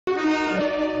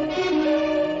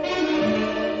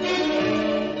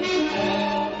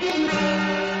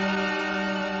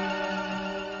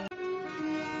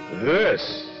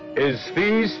is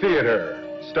Thee's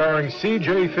Theater, starring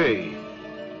C.J. Thee.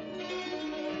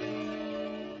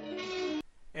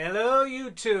 Hello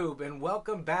YouTube, and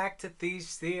welcome back to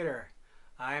Thee's Theater.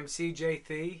 I am C.J.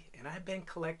 Thee, and I've been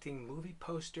collecting movie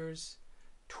posters,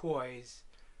 toys,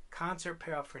 concert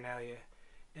paraphernalia,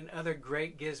 and other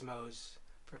great gizmos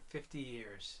for 50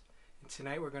 years. And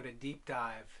tonight we're going to deep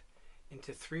dive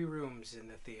into 3 rooms in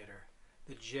the theater: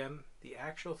 the gym, the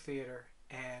actual theater,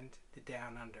 and the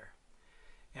Down Under.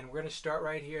 And we're going to start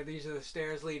right here. These are the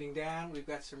stairs leading down. We've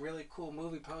got some really cool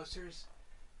movie posters.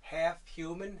 Half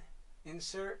Human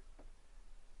insert,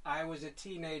 I Was a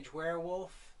Teenage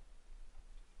Werewolf,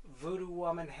 Voodoo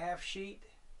Woman half sheet.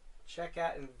 Check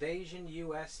out Invasion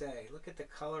USA. Look at the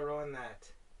color on that.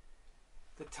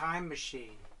 The Time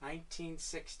Machine,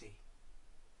 1960.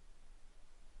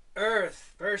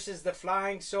 Earth versus the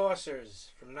Flying Saucers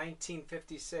from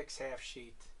 1956 half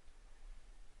sheet.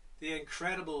 The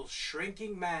Incredible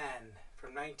Shrinking Man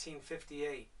from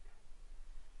 1958.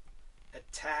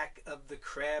 Attack of the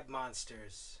Crab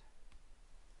Monsters.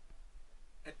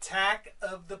 Attack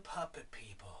of the Puppet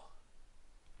People.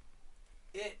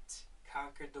 It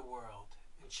Conquered the World.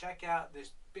 And check out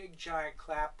this big giant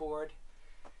clapboard.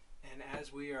 And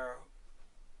as we are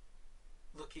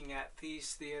looking at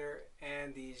Thee's Theater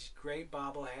and these great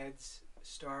bobbleheads,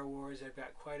 Star Wars, I've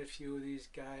got quite a few of these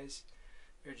guys.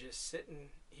 They're just sitting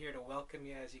here to welcome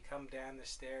you as you come down the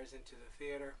stairs into the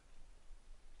theater.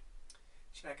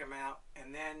 Check them out.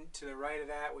 And then to the right of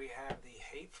that we have the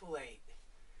Hateful Eight.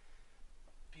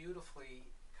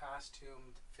 Beautifully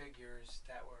costumed figures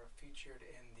that were featured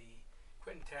in the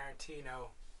Quentin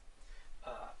Tarantino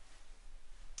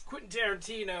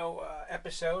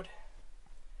episode.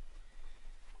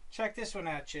 Check this one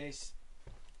out, Chase.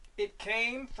 It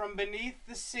Came from Beneath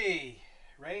the Sea.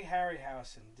 Ray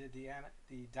Harryhausen did the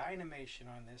dynamation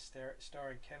on this,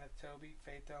 starring Kenneth Tobey,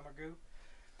 Faith Domergue.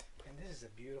 And this is a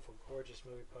beautiful, gorgeous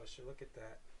movie poster. Look at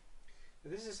that.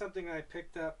 This is something I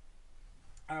picked up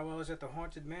while I was at the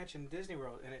Haunted Mansion Disney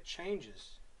World, and it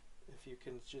changes. If you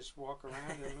can just walk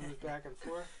around and it moves back and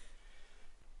forth.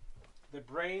 The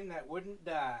Brain That Wouldn't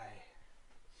Die.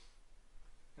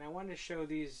 And I wanted to show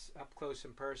these up close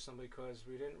and personal because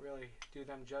we didn't really do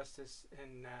them justice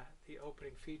in the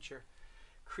opening feature.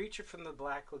 Creature from the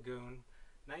Black Lagoon,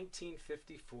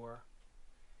 1954.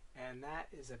 And that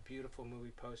is a beautiful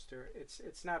movie poster.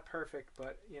 It's not perfect,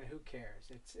 but you know, who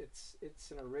cares?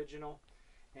 It's an original.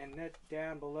 And that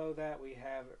down below that we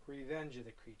have Revenge of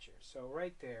the Creature. So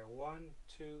right there, 1,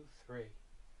 2, 3.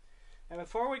 Now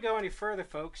before we go any further,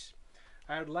 folks,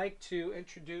 I would like to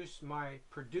introduce my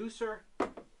producer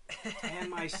and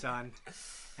my son.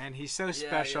 And he's so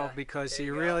special because he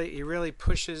really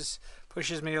pushes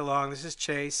me along. This is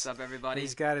Chase. What's up, everybody?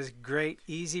 He's got his great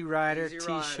Easy Rider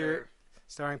t-shirt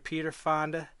starring Peter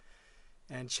Fonda.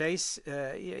 And Chase,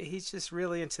 he's just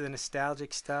really into the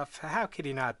nostalgic stuff. How could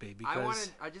he not be?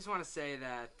 Because I just want to say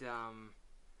that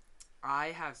I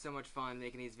have so much fun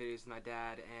making these videos with my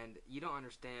dad, and you don't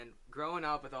understand. Growing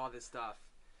up with all this stuff,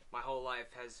 my whole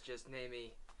life has just made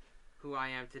me who I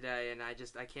am today, and I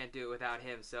can't do it without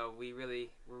him. So we're really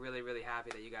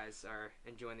happy that you guys are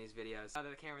enjoying these videos.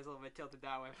 The camera's a little bit tilted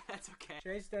that way, but that's okay.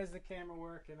 Chase does the camera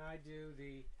work, and I do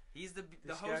the. He's the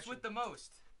host with the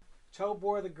most.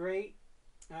 Tobor the Great.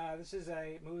 This is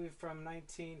a movie from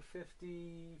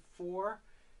 1954.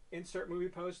 Insert movie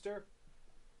poster.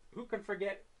 Who can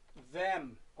forget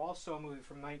Them? Also a movie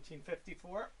from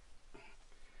 1954.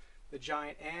 The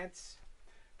Giant Ants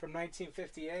from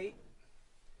 1958.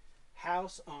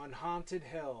 House on Haunted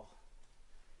Hill.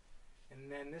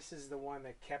 And then this is the one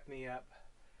that kept me up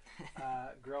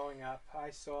growing up. I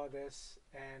saw this,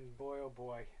 and boy oh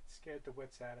boy, it scared the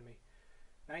wits out of me.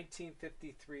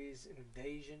 1953's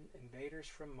Invaders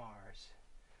from Mars.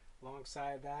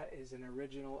 Alongside that is an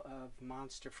original of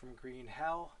Monster from Green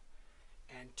Hell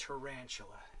and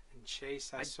Tarantula. And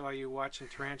Chase, I saw you watching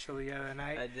Tarantula the other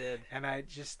night. I did. And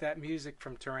that music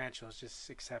from Tarantula is just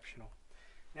exceptional.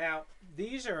 Now,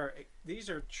 these are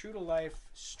true to life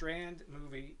Strand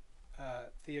movie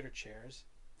theater chairs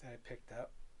that I picked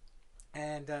up,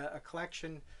 and a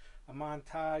collection, a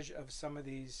montage of some of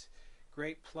these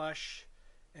great plush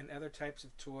and other types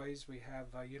of toys. We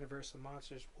have Universal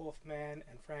Monsters, Wolfman,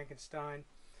 and Frankenstein.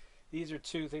 These are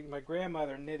 2 things. My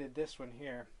grandmother knitted this one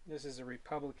here. This is a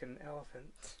Republican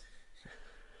elephant.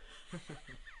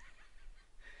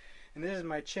 And this is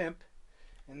my chimp.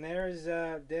 And there's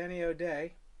Danny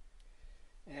O'Day.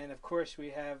 And of course we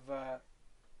have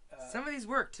some of these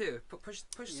work too. Push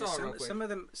saw real quick. Some of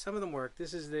them work.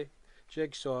 This is the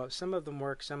jigsaw. Some of them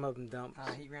work, some of them don't.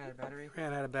 He ran out of battery?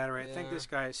 Ran out of battery. Yeah. I think this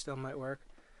guy still might work.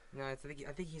 No, I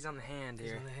think he's on the hand here.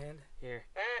 He's on the hand? Here.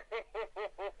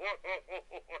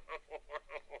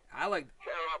 I like.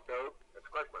 Shut up, dude. It's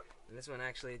Christmas. This one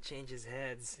actually changes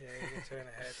heads. Yeah, you can turn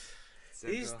the head. So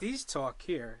cool. These talk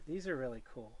here. These are really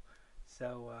cool.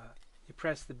 So you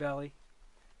press the belly.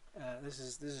 This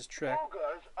is Trek.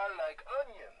 Cougars are like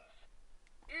onions.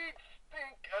 Eat,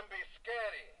 stink, and be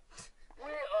scary.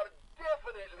 We are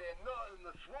definitely not in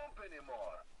the swamp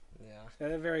anymore. Yeah. So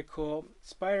they're very cool.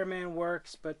 Spider-Man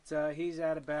works, but he's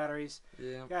out of batteries.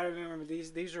 Yeah. Gotta remember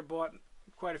these were bought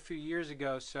quite a few years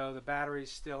ago, so the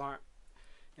batteries still aren't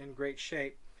in great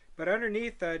shape. But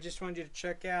underneath, I just wanted you to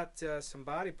check out some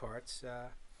body parts.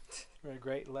 Really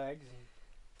great legs.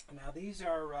 Now these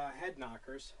are head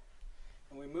knockers,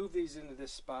 and we moved these into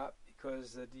this spot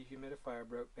because the dehumidifier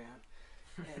broke down.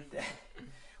 And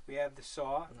we have the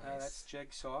saw. Nice. That's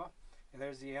Jigsaw, and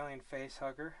there's the alien face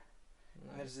hugger. Nice.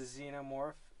 And there's the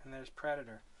Xenomorph, and there's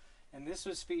Predator. And this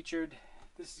was featured,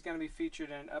 this is going to be featured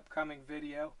in an upcoming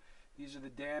video. These are the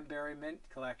Danbury Mint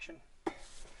collection.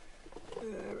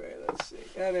 Alright, let's see.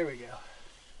 Oh, there we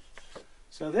go.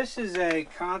 So this is a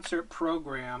concert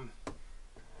program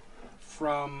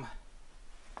from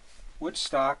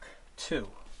Woodstock 2.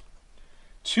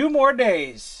 2 more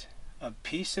days of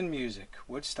peace and music.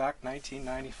 Woodstock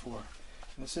 1994.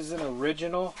 And this is an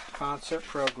original concert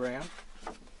program.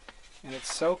 And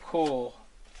it's so cool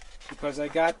because I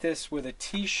got this with a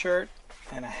t-shirt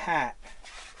and a hat.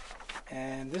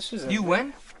 And this was You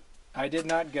went? I did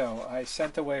not go. I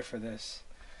sent away for this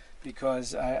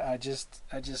because I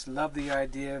just love the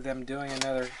idea of them doing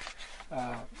another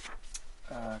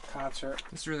concert.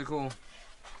 It's really cool.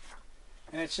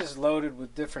 And it's just loaded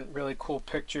with different really cool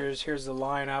pictures. Here's the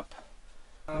lineup.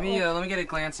 Let me get a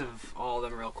glance of all of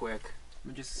them real quick.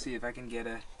 Let me just see if I can get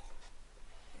a.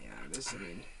 Yeah, this. I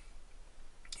mean.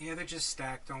 Yeah, they're just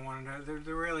stacked on one another.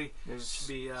 They're really There's should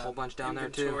be a whole bunch down there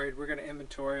too. inventoried. We're going to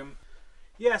inventory them.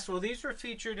 Yes, well, these were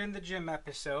featured in the Jim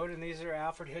episode, and these are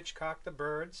Alfred Hitchcock, The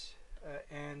Birds,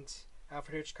 and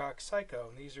Alfred Hitchcock, Psycho.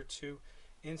 And these are 2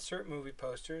 insert movie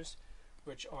posters,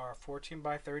 which are 14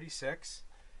 by 36.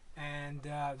 And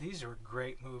these are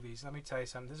great movies. Let me tell you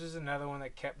something. This is another one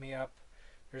that kept me up.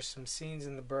 There's some scenes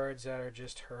in The Birds that are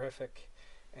just horrific.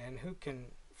 And who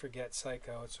can forget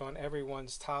Psycho? It's on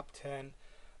everyone's top 10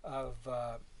 of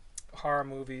horror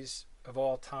movies of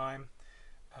all time.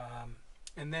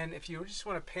 And then if you just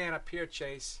want to pan up here,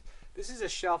 Chase, this is a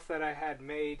shelf that I had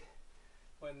made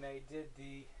when they did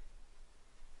the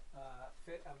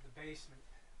fit of the basement,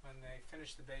 when they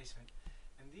finished the basement.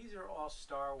 And these are all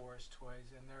Star Wars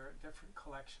toys, and they're different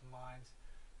collection lines.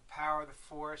 Power of the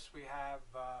Force, we have,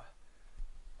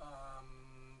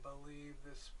 believe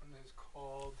this one is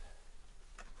called,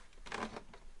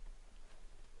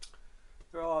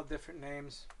 they're all different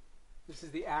names. This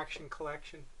is the Action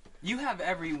Collection. You have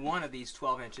every one of these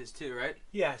 12 inches too, right?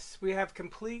 Yes, we have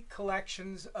complete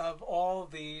collections of all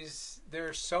of these.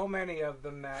 There's so many of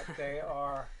them that they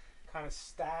are kind of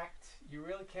stacked. You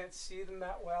really can't see them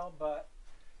that well, but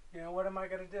you know, what am I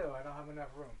going to do? I don't have enough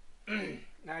room.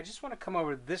 Now, I just want to come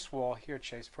over to this wall here,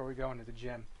 Chase, before we go into the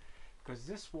gym. Because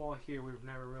this wall here, we've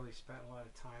never really spent a lot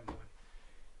of time on.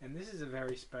 And this is a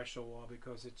very special wall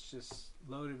because it's just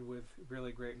loaded with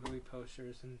really great movie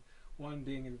posters. And one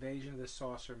being Invasion of the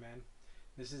Saucer Men.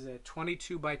 This is a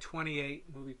 22 by 28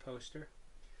 movie poster.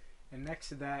 And next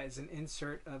to that is an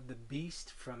insert of The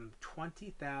Beast from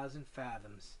 20,000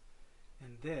 Fathoms.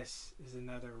 And this is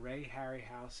another Ray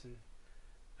Harryhausen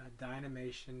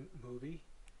Dynamation movie.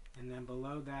 And then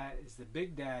below that is the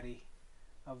Big Daddy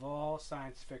of all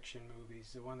science fiction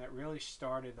movies, the one that really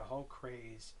started the whole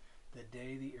craze, The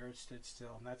Day the Earth Stood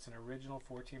Still. And that's an original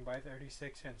 14 by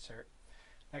 36 insert.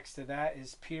 Next to that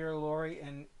is Peter Lorre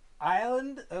and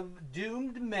Island of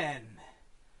Doomed Men.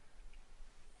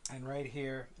 And right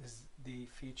here is the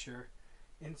feature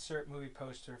insert movie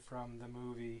poster from the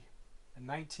movie, a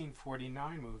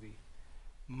 1949 movie,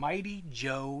 Mighty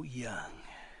Joe Young.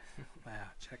 Wow,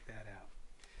 check that out.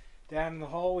 Down in the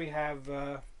hall we have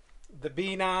the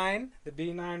B9, the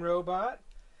B9 robot,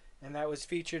 and that was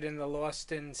featured in the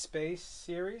Lost in Space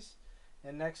series.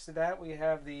 And next to that we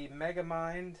have the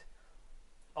Megamind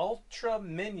Ultra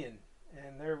Minion,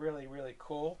 and they're really, really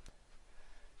cool.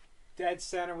 Dead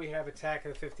center we have Attack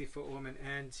of the 50-Foot Woman,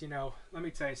 and you know, let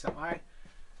me tell you something.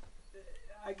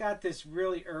 I got this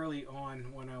really early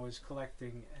on when I was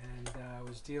collecting, and I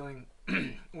was dealing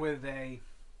with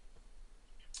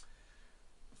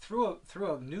through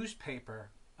a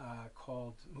newspaper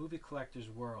called Movie Collector's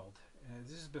World.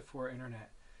 This is before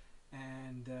internet,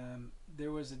 and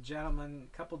there was a gentleman,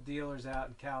 a couple dealers out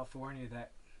in California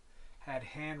that had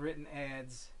handwritten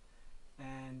ads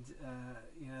And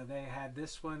you know, they had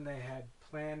this one. They had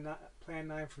Plan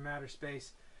 9 from Outer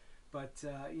Space. But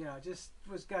you know, just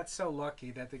got so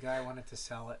lucky that the guy wanted to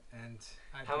sell it, and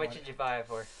How much did you buy it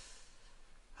for?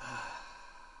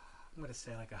 I'm gonna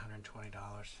say like $120,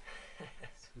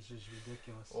 which is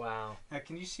ridiculous. Wow. Now,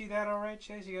 can you see that all right,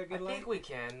 Chase? You got good light? I think we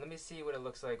can. Let me see what it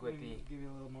looks like with the. Give you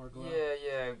a little more glow.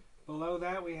 Yeah. Below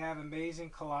that, we have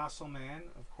Amazing Colossal Man.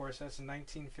 Of course, that's a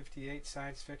 1958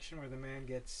 science fiction where the man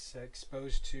gets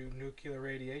exposed to nuclear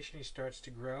radiation. He starts to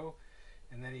grow,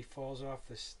 and then he falls off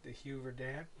the Hoover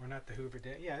Dam. Or not the Hoover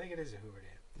Dam. Yeah, I think it is a Hoover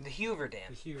Dam. The Hoover Dam.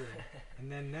 The Hoover Dam.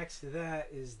 And then next to that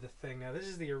is the Thing. Now, this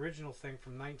is the original Thing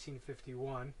from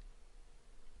 1951.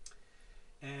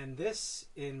 And this,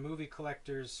 in movie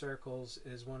collectors' circles,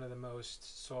 is one of the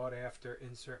most sought-after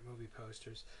insert movie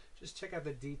posters. Just check out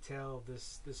the detail of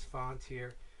this font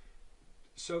here.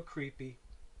 So creepy.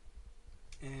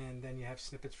 And then you have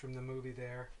snippets from the movie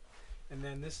there. And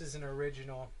then this is an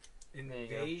original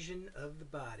Invasion of the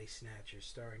Body Snatchers,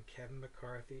 starring Kevin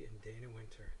McCarthy and Dana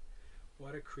Winter.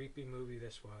 What a creepy movie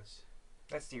this was.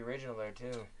 That's the original there,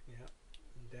 too. Yeah.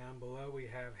 And down below we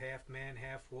have Half Man,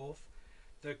 Half Wolf.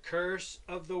 The Curse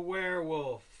of the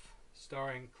Werewolf,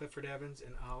 starring Clifford Evans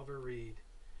and Oliver Reed.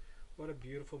 What a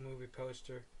beautiful movie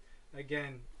poster.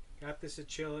 Again, got this at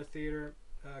Chiller Theater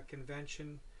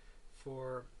convention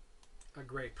for a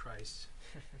great price.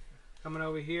 Coming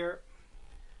over here,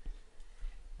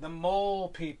 The Mole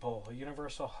People, a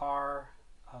Universal Horror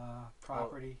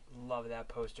property. Oh, love that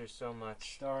poster so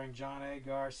much. Starring John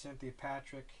Agar, Cynthia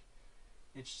Patrick.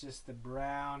 It's just the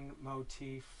brown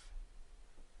motif.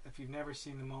 If you've never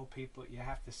seen The Mole People, you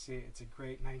have to see it. It's a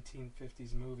great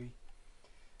 1950s movie.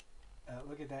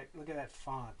 Look at that! Look at that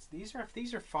font. These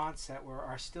are fonts that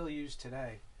are still used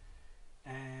today.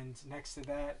 And next to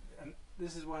that,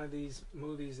 this is one of these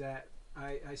movies that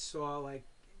I saw like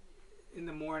in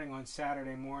the morning on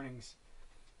Saturday mornings.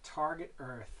 Target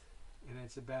Earth, and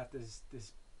it's about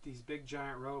these big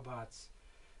giant robots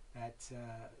that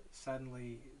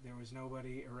suddenly there was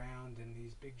nobody around, and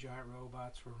these big giant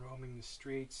robots were roaming the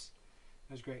streets.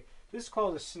 It was great. This is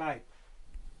called a snipe.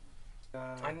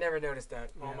 I never noticed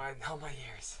that all yeah. my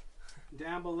years.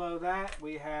 Down below that,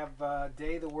 we have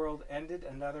Day the World Ended,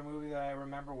 another movie that I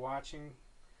remember watching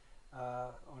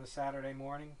on a Saturday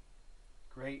morning.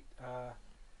 Great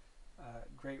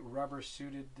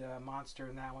rubber-suited monster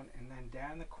in that one. And then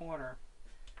down the corner,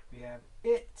 we have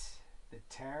It, the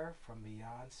Terror from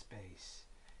Beyond Space.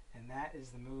 And that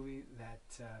is the movie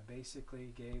that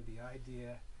basically gave the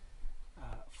idea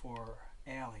for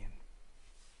Alien.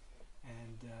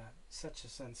 And such a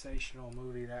sensational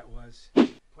movie that was.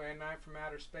 Plan 9 from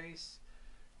Outer Space.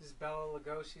 This is Bela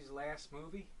Lugosi's last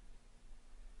movie.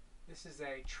 This is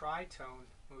a tritone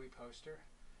movie poster.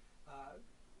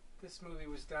 This movie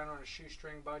was done on a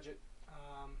shoestring budget,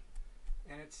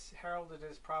 and it's heralded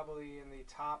as probably in the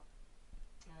top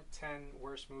 10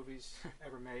 worst movies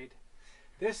ever made.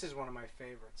 This is one of my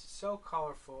favorites. So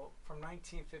colorful. From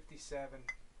 1957.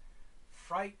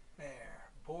 Frightmare.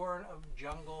 Born of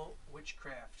jungle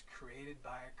witchcraft, created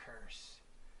by a curse.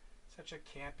 Such a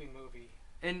campy movie.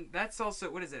 And that's also,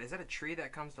 what is it? Is that a tree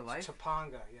that comes to life?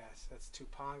 Topanga, yes. That's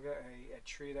Topanga, a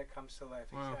tree that comes to life.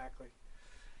 Wow. Exactly.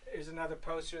 Here's another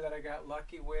poster that I got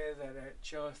lucky with at a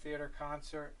Chiller Theater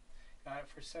concert. Got it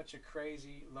for such a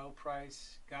crazy low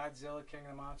price. Godzilla King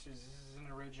of the Monsters. This is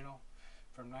an original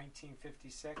from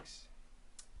 1956.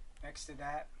 Next to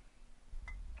that,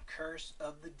 Curse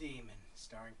of the Demon,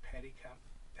 starring Peggy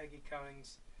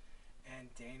Cummings and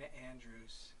Dana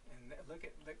Andrews. And look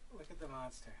at the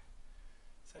monster.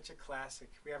 Such a classic.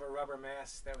 We have a rubber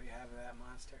mask that we have of that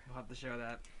monster. We'll have to show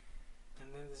that.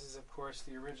 And then this is, of course,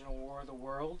 the original War of the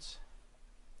Worlds,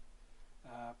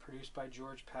 produced by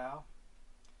George Powell.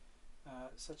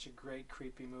 Such a great,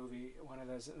 creepy movie.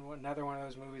 Another one of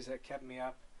those movies that kept me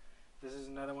up. This is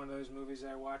another one of those movies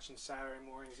that I watch on Saturday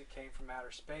mornings. It came from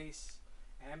outer space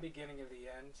and Beginning of the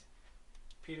End.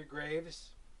 Peter Graves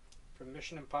from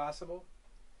Mission Impossible,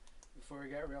 before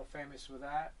he got real famous with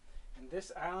that. And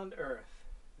This Island Earth.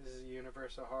 This is a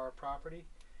Universal Horror property.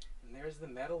 And there's the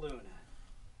Metaluna.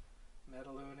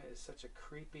 Metaluna is such a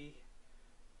creepy,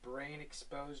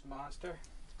 brain-exposed monster.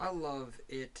 I love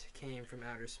It Came from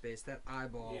Outer Space. That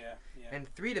eyeball. Yeah.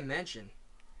 And 3D.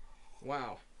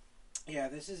 Wow. Yeah,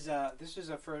 this is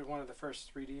one of the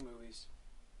first 3D movies.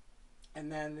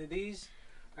 And then these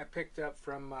I picked up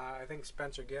from I think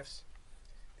Spencer Gifts.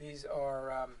 These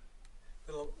are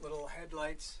little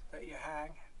headlights that you hang.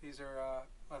 These are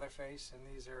Leatherface, and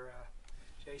these are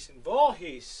Jason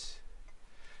Voorhees.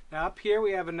 Now up here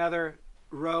we have another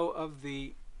row of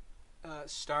the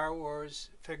Star Wars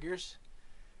figures,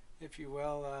 if you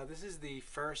will. This is the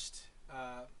first.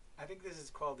 I think this is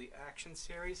called the Action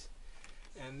Series,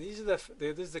 and these are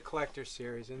this is the Collector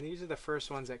Series, and these are the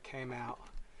first ones that came out.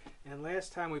 And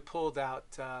last time we pulled out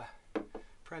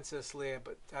Princess Leia,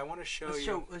 but I want to show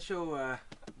you. Let's show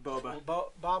Boba.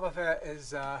 Well, Boba Fett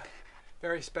is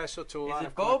very special to a lot Is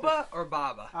of it Boba collectors. or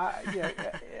Baba?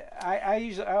 I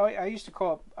used to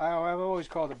call it. I've always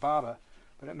called it Baba,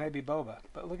 but it may be Boba.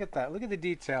 But look at that. Look at the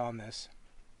detail on this.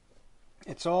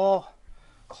 It's all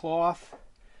cloth,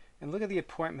 and look at the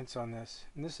appointments on this.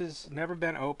 And this has never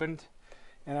been opened,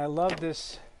 and I love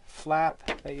this flap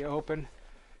that you open.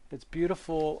 It's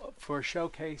beautiful for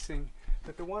showcasing.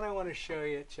 But the one I want to show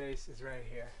you, Chase, is right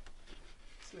here.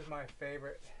 This is my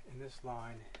favorite in this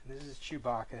line. And this is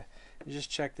Chewbacca. And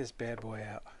just check this bad boy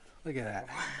out. Look at that.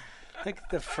 Look at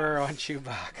the fur on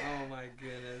Chewbacca. Oh my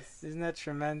goodness! Isn't that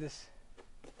tremendous?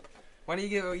 Why don't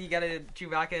you got a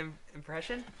Chewbacca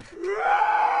impression?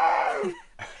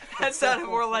 That sounded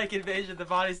more like Invasion of the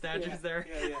Body Snatchers there.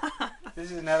 Yeah.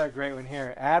 This is another great one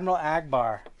here. Admiral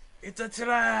Akbar. It's a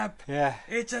trap. Yeah.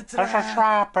 It's a It's trap. a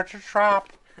trap. It's a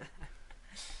trap.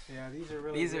 Yeah, these are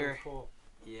really cool.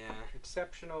 Yeah.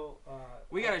 Exceptional.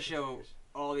 We gotta action show figures.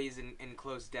 all these in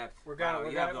close depth. We're gonna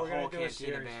you have the do whole a Cantina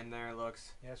series. band there. It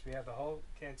looks. Yes, we have the whole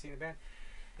Cantina band.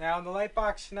 Now, in the light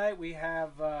box tonight, we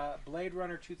have Blade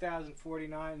Runner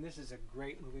 2049. This is a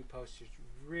great movie poster. It's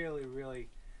really, really,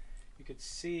 you could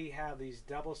see how these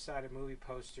double-sided movie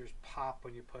posters pop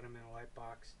when you put them in a light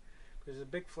box. There's a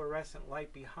big fluorescent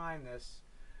light behind this,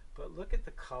 but look at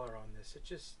the color on this. It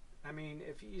just, I mean,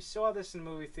 if you saw this in the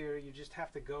movie theater, you just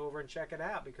have to go over and check it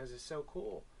out because it's so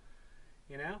cool.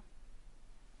 You know?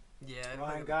 Yeah.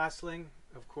 Ryan Gosling,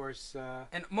 of course.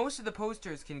 And most of the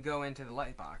posters can go into the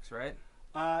light box, right?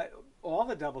 All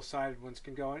the double-sided ones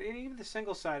can go in, and even the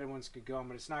single-sided ones could go in,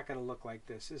 but it's not going to look like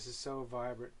this. This is so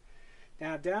vibrant.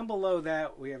 Now, down below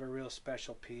that, we have a real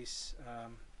special piece.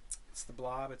 It's the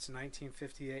Blob. It's a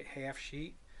 1958 half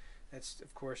sheet. That's,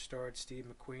 of course, starred Steve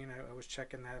McQueen. I was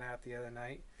checking that out the other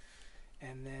night.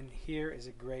 And then here is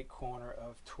a great corner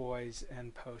of toys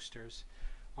and posters.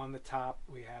 On the top,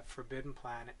 we have Forbidden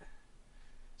Planet,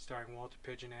 starring Walter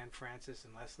Pidgeon, Anne Francis,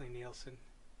 and Leslie Nielsen.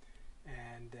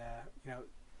 And you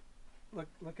know,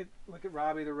 look at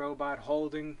Robbie the Robot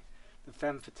holding the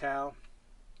Femme Fatale.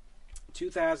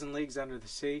 2,000 Leagues Under the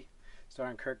Sea,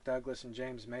 starring Kirk Douglas and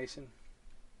James Mason.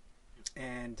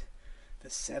 And The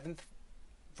Seventh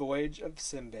Voyage of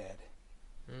Sinbad.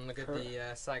 Look at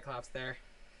the Cyclops there.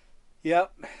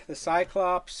 Yep, the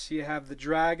Cyclops. You have the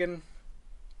dragon.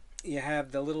 You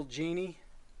have the little genie.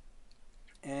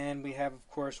 And we have, of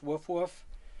course, Woof Woof,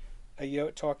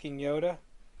 a talking Yoda.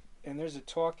 And there's a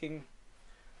talking,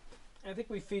 I think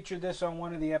we featured this on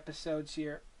one of the episodes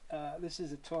here. This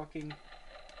is a talking.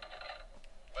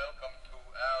 Welcome to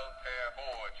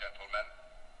Altair-Moore, gentlemen.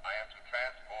 I am to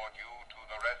transport you to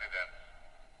the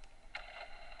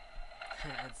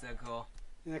residence. That's so cool.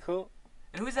 Isn't that cool?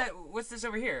 And who's that? What's this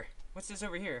over here? What's this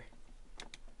over here?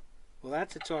 Well,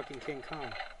 that's a talking King Kong.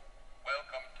 Welcome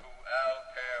to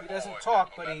Altair-Moore, He doesn't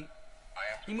talk, but gentlemen.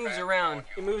 He moves around.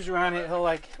 he moves around. He'll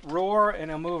like roar and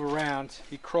he'll move around.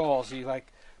 He crawls. He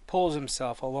like pulls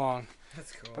himself along.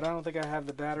 That's cool. But I don't think I have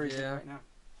the batteries in Yeah. right now.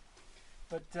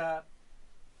 But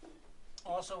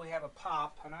also we have a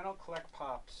pop, and I don't collect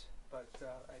pops, but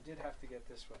I did have to get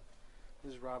this one.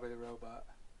 This is Robbie the Robot.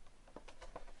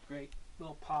 Great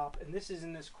little pop, and this is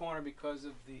in this corner because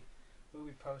of the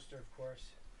movie poster, of course.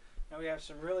 Now we have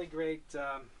some really great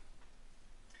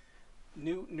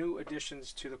new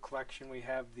additions to the collection. We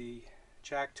have the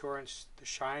Jack Torrance, The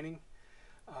Shining,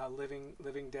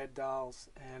 Living Dead dolls,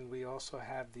 and we also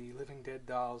have the Living Dead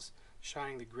dolls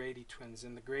Shining the Grady twins,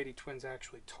 and the Grady twins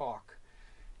actually talk.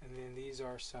 And then these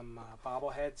are some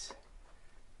bobbleheads.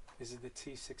 This is the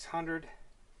T600,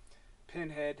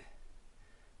 Pinhead,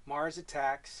 Mars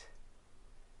Attacks,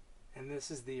 and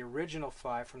this is the original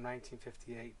 5 from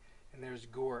 1958, and there's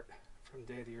Gort from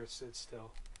Day the Earth Stood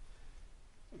Still.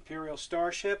 Imperial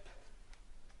Starship.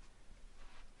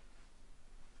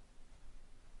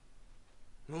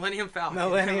 Millennium Falcon.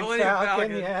 Millennium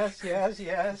Falcon.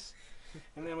 Yes.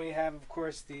 And then we have, of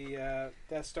course, the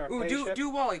Death Star Ooh, spaceship. do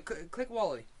Wally. Click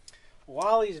Wally.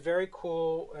 Wally's very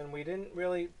cool, and we didn't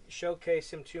really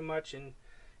showcase him too much in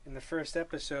the first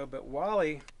episode, but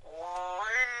Wally.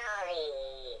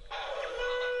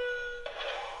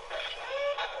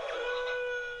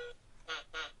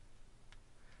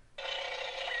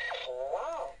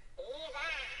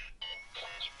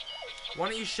 Why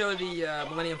don't you show the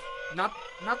Millennium, not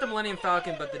the Millennium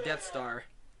Falcon, but the Death Star?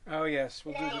 Oh yes,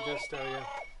 we'll do the Death Star. Yeah.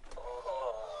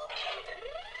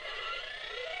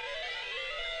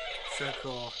 So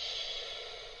cool.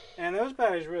 And those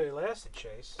batteries really lasted,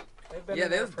 Chase. They've been in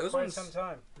there for quite some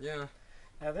time. Yeah.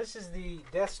 Now this is the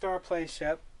Death Star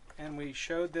playset, and we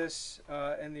showed this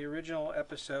in the original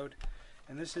episode.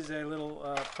 And this is a little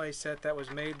playset that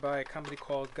was made by a company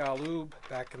called Galoob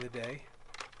back in the day.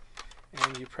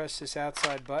 And you press this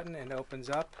outside button and it opens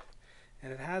up.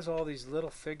 And it has all these little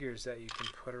figures that you can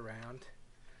put around.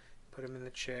 Put them in the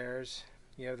chairs.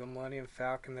 You have the Millennium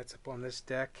Falcon that's up on this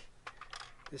deck.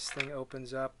 This thing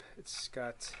opens up. It's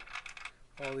got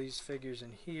all these figures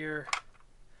in here.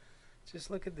 Just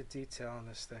look at the detail on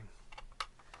this thing.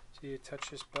 So you touch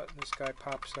this button, this guy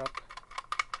pops up.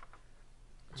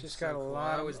 Just got a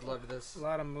lot. I always loved this. A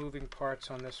lot of moving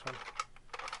parts on this one.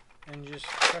 And you just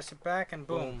press it back and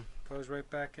boom, goes right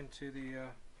back into the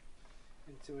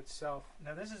into itself.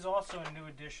 Now this is also a new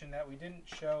addition that we didn't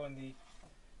show in the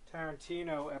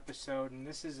Tarantino episode, and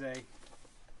this is a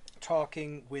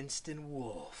talking Winston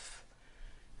Wolfe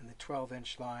in the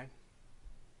 12-inch line.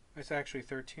 It's actually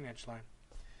 13-inch line.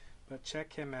 But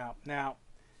check him out. Now,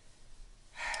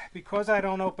 because I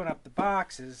don't open up the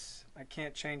boxes, I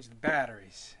can't change the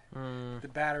batteries. The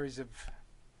batteries have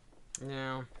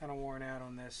kind of worn out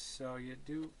on this, so you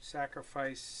do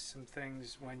sacrifice some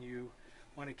things when you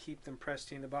want to keep them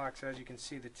pressed in the box. As you can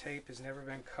see, the tape has never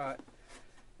been cut,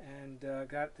 and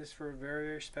got this for a very,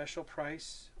 very special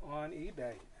price on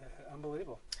eBay.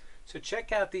 Unbelievable. So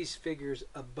check out these figures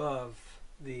above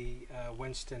the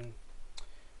Winston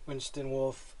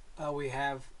Wolfe. We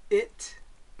have it.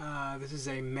 This is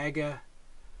a Mega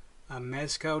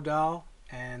Mezco doll,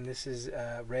 and this is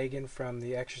Reagan from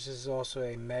The Exorcist, is also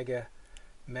a Mega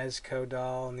Mezco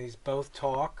doll, and these both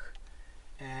talk,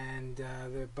 and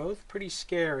they're both pretty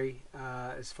scary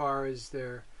as far as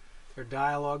their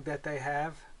dialogue that they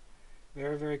have.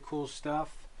 Very, very cool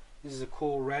stuff. This is a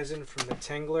cool resin from the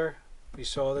Tingler. We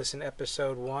saw this in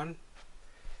episode 1.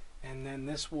 And then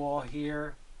this wall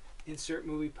here, insert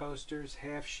movie posters,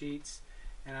 half sheets.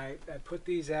 And I put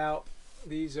these out.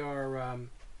 These are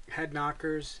head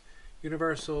knockers,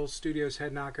 Universal Studios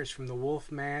head knockers from The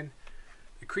Wolfman,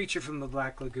 The Creature from the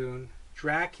Black Lagoon,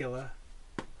 Dracula,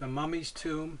 The Mummy's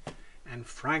Tomb, and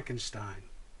Frankenstein.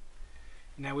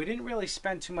 Now, we didn't really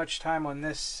spend too much time on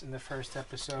this in the first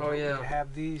episode. Oh, yeah. We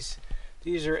have these.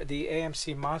 These are the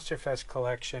AMC Monster Fest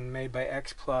collection made by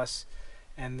X Plus,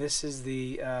 and this is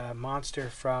the monster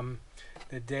from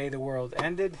The Day the World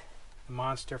Ended, the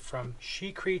monster from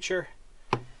She Creature,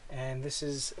 and this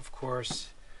is, of course,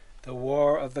 the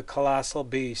War of the Colossal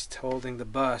Beast holding the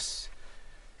bus,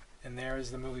 and there is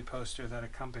the movie poster that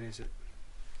accompanies it.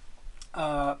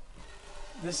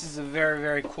 This is a very,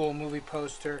 very cool movie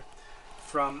poster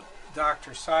from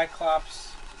Dr.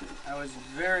 Cyclops. I was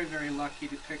very, very lucky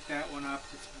to pick that one up.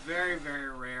 It's very, very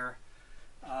rare.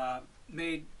 I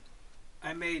made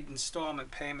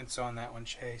installment payments on that one,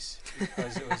 Chase,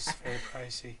 because it was very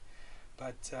pricey.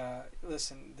 But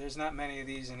listen, there's not many of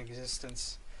these in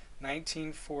existence.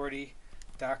 1940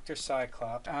 Dr.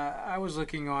 Cyclops. I was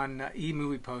looking on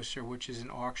eMovie Poster, which is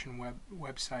an auction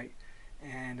website,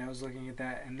 and I was looking at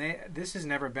that, and this has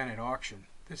never been at auction.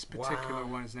 This particular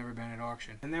one has never been at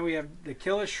auction. And then we have the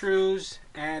Killer Shrews,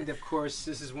 and of course,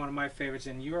 this is one of my favorites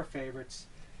and your favorites.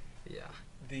 Yeah.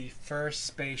 The first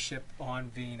spaceship on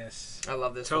Venus. I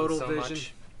love this Total one so Vision,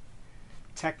 much.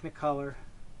 Technicolor.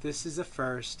 This is a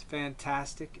first.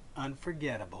 Fantastic,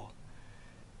 unforgettable.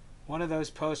 One of those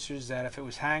posters that if it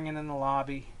was hanging in the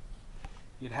lobby,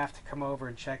 you'd have to come over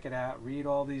and check it out, read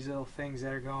all these little things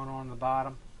that are going on the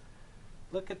bottom.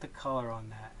 Look at the color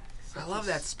on that. I love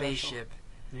that spaceship.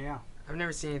 Yeah. I've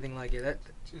never seen anything like it. That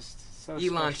Just so Elon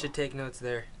special. should take notes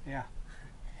there. Yeah.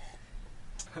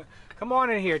 Come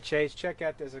on in here, Chase. Check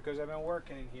out this because I've been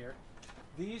working in here.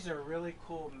 These are really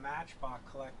cool Matchbox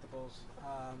collectibles.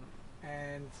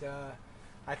 And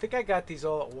I think I got these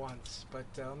all at once, but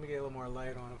let me get a little more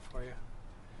light on them for you.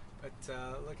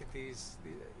 But look at these.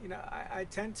 You know, I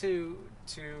tend to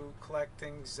collect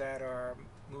things that are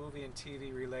movie and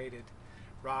TV related.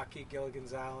 Rocky,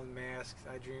 Gilligan's Island, Mask,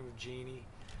 I Dream of Jeannie,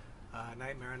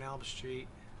 Nightmare on Elm Street,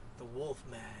 The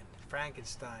Wolfman,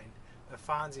 Frankenstein, the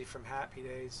Fonzie from Happy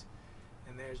Days,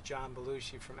 and there's John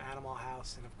Belushi from Animal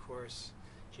House, and of course,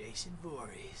 Jason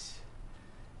Voorhees.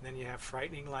 And then you have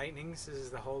Frightening Lightnings. This is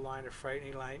the whole line of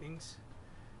Frightening Lightnings.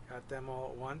 Got them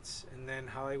all at once. And then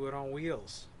Hollywood on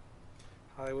Wheels.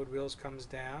 Hollywood Wheels comes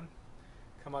down.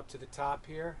 Come up to the top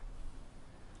here.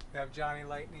 We have Johnny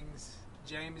Lightning's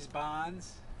James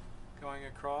Bonds going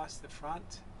across the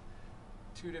front.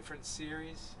 2 different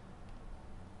series.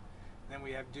 Then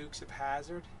we have Dukes of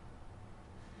Hazzard.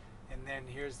 And then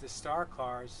here's the Star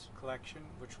Cars collection,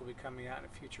 which will be coming out in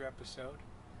a future episode.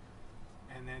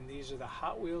 And then these are the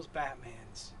Hot Wheels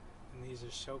Batmans. and these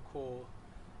are so cool.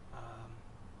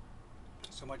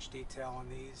 So much detail on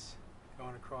these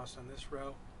going across on this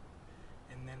row.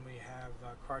 And then we have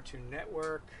Cartoon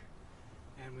Network,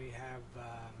 and we have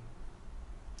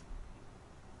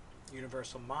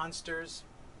Universal Monsters,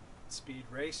 Speed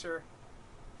Racer,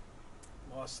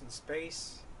 Lost in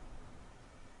Space,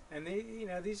 and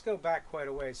these go back quite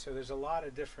a ways. So there's a lot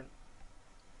of different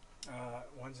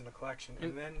ones in the collection.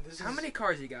 And then how many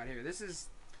cars you got here? This is.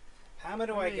 How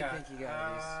many do I you got? think you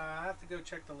got of these? I have to go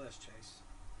check the list, Chase.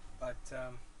 But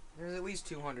there's at least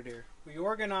 200 here. we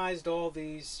organized all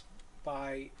these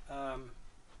by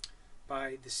the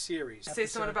series. Say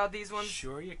something about these ones.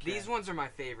 Sure you can. These ones are my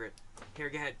favorite. Here,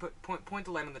 go ahead. Point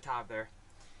the light on the top there.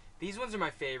 These ones are my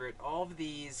favorite. All of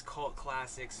these cult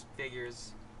classics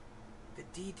figures, the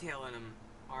detail in them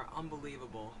are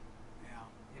unbelievable. Yeah.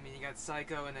 I mean, you got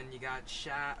Psycho, and then you got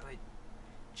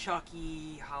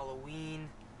Chucky, Halloween,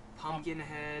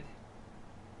 Pumpkinhead.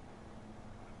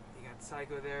 You got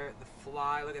Psycho there. The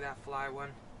Fly. Look at that Fly one.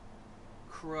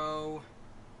 Crow.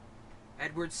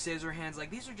 Edward Scissorhands. Like,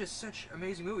 these are just such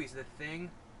amazing movies. The Thing.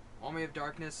 Army of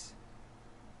Darkness.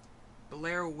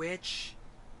 Blair Witch.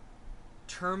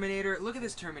 Terminator. Look at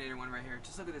this Terminator one right here.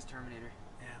 Just look at this Terminator.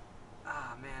 Yeah.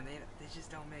 Ah, man. They just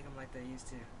don't make them like they used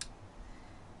to.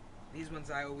 These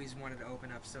ones I always wanted to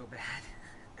open up so bad.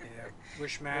 Yeah.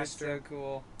 Wishmaster. So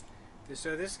cool.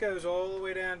 So this goes all the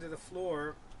way down to the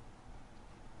floor.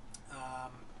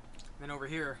 Then over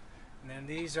here. And then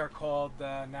these are called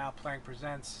Now Playing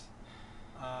Presents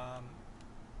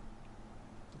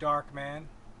Dark Man.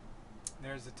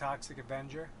 There's the Toxic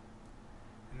Avenger.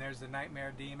 And there's the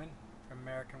Nightmare Demon from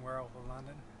American Werewolf of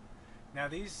London. Now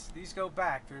these go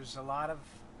back. There's a lot of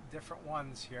different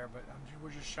ones here, but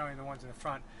we're just showing the ones in the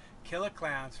front. Killer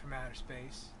Clowns from Outer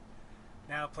Space.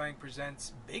 Now Playing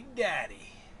Presents Big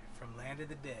Daddy from Land of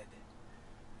the Dead.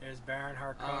 There's Baron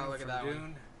Harkonnen look at from that Dune.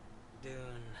 one.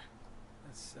 Dune.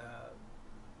 That's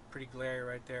pretty glary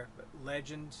right there. But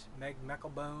Legend, Meg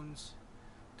Meckelbones,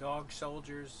 Dog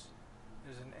Soldiers.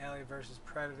 There's an Alien vs.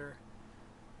 Predator.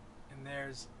 And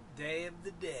there's Day of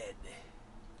the Dead.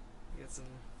 You got some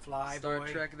Flyboy. Star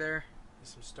Trek there. There's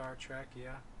some Star Trek,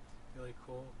 yeah. Really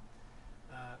cool.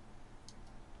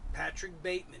 Patrick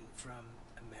Bateman from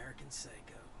American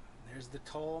Psycho. There's the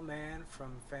Tall Man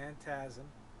from Phantasm.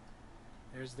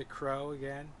 There's the Crow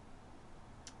again.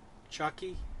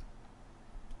 Chucky.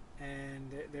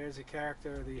 And there's a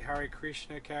character, the Hare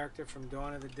Krishna character from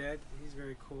Dawn of the Dead. He's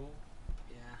very cool.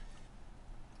 Yeah.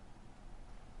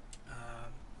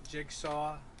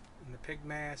 Jigsaw and the Pig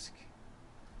Mask.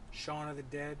 Shaun of the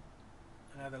Dead.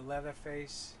 Another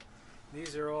Leatherface.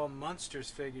 These are all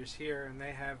Munsters figures here, and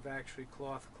they have actually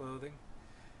cloth clothing.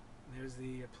 There's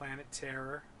the Planet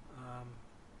Terror.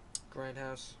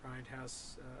 Grindhouse.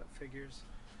 Figures.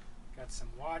 Got some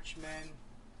Watchmen.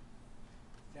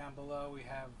 Down below we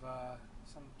have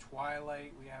some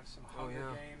Twilight. We have some Hunger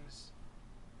Games.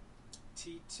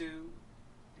 T2.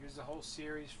 Here's the whole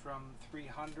series from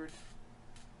 300.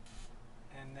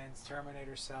 And then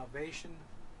Terminator Salvation.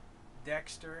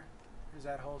 Dexter. Here's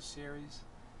that whole series.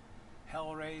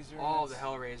 Hellraiser. All the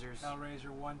Hellraisers. Hellraiser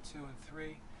 1, 2, and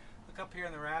 3. Look up here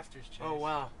in the rafters, Chase. Oh,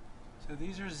 wow. So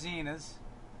these are Xenas.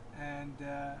 And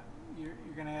you're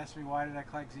going to ask me why did I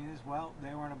collect Xenas? Well,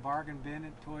 they were in a bargain bin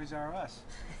at Toys R Us.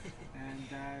 And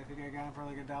I think I got them for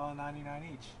like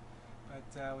 $1.99 each.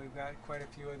 But we've got quite a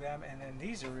few of them. And then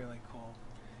these are really cool.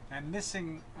 I'm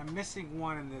missing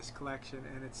one in this collection,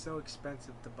 and it's so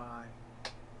expensive to buy.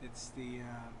 It's the...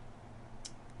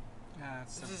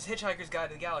 This is Hitchhiker's Guide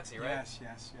to the Galaxy, right? Yes.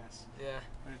 Yeah.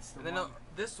 But it's the And then one.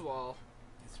 this wall.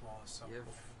 This wall is so You have-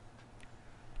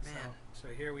 cool. Man. So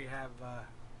here we have,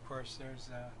 of course, there's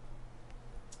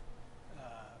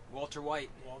Walter White.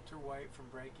 Walter White from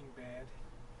Breaking Bad.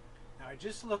 Now I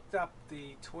just looked up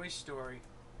the Toy Story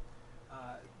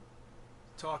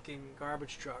talking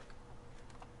garbage truck.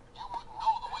 You wouldn't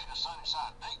know the way to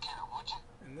Sunnyside Daycare, would you?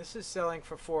 And this is selling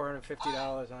for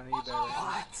 $450 on eBay.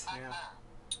 Right now. Yeah.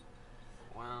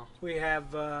 Wow. We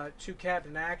have two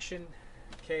Captain Action,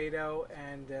 Kato,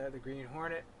 and the Green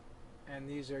Hornet. And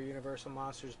these are Universal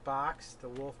Monsters box, the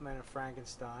Wolfman and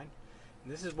Frankenstein.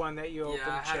 And this is one that you opened,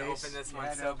 Yeah, I had to Chase. open this You one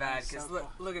had to so open bad this because so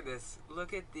look at this.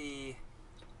 Look at the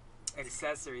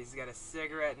accessories. He's got a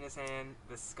cigarette in his hand,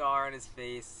 the scar on his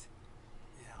face,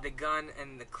 Yeah. the gun,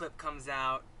 and the clip comes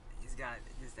out. He's got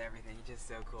just everything. He's just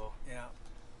so cool. Yeah.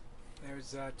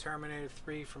 There's Terminator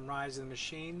 3 from Rise of the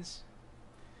Machines.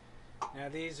 Now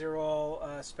these are all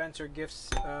Spencer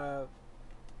Gifts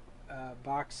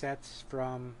box sets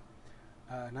from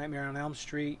Nightmare on Elm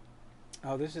Street.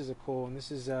 Oh, this is a cool one.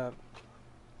 This is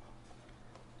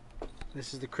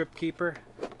This is the Crypt Keeper.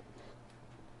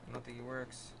 I don't think he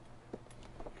works.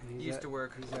 And He used to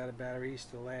work. He's out of battery. He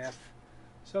used to laugh.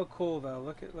 So cool though.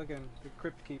 Look at him, the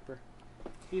Crypt Keeper.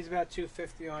 He's about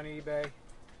 $250 on eBay.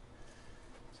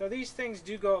 So these things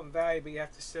do go up in value, but you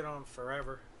have to sit on them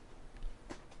forever.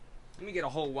 Let me get a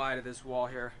whole wide of this wall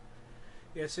here.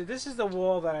 Yeah, so this is the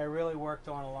wall that I really worked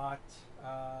on a lot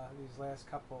these last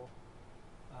couple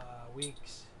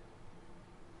weeks.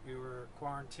 We were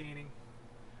quarantining.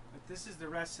 But this is the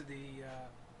rest of the,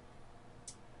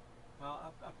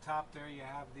 well, up top there you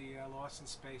have the Lost in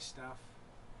Space stuff.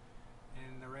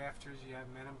 And the rafters you have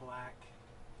Men in Black.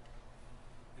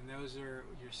 And those are,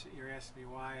 you're asking me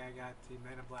why I got the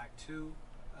Men in Black 2.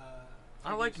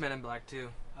 I liked Men in Black too.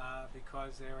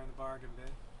 Because they were in the bargain bin.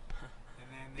 And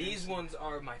then These ones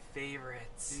are my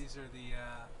favorites. These are the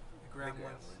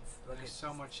Gremlins. There's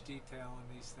so much detail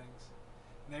in these things.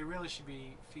 And they really should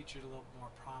be featured a little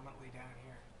more prominently down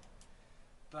here.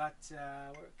 But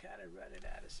we're kind of running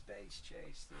out of space,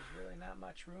 Chase. There's really not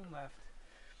much room left.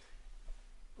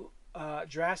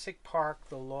 Jurassic Park,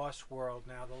 The Lost World.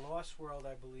 Now, The Lost World,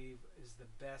 I believe, is the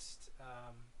best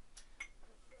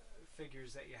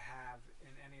figures that you have in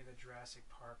any of the Jurassic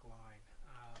Park line.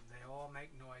 They all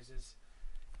make noises.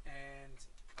 And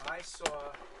I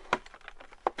saw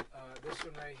this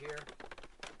one right here.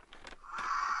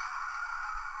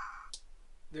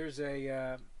 There's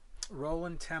a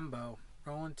Roland Tembo.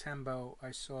 Roland Tembo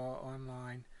I saw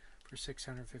online for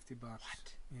 $650.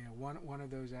 What? Yeah, one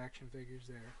of those action figures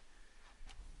there.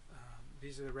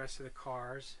 These are the rest of the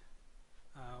cars.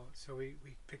 So we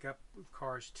pick up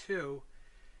Cars 2,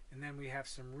 and then we have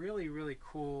some really, really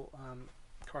cool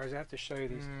cars. I have to show you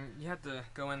these. You have to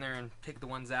go in there and pick the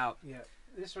ones out. Yeah,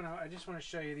 this one, I just want to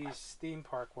show you these theme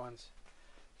park ones.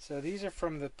 So these are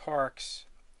from the parks,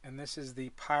 and this is the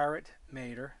Pirate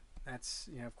Mater. That's,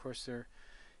 of course, they're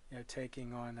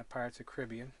taking on the Pirates of the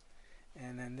Caribbean.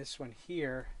 And then this one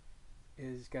here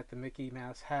is got the Mickey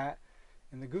Mouse hat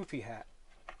and the Goofy hat.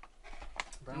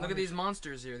 And look at these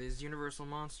monsters here, these Universal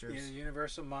monsters. Yeah, the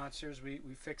Universal monsters. We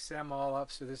fix them all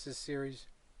up. So this is series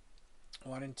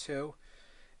 1 and 2.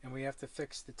 And we have to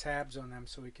fix the tabs on them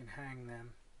so we can hang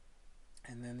them.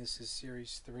 And then this is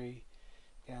series 3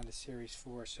 down to series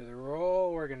 4. So they're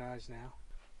all organized now.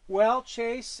 Well,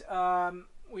 Chase,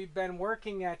 we've been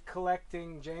working at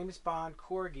collecting James Bond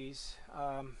corgis.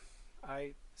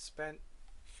 I spent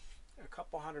a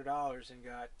couple $100 and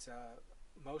got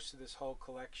most of this whole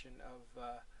collection of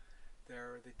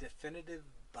the definitive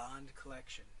Bond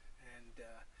collection. And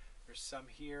there's some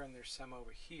here and there's some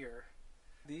over here.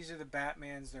 These are the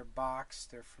Batmans. They're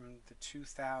boxed. They're from the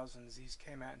 2000s. These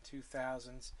came out in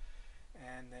 2000s,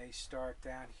 and they start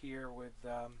down here with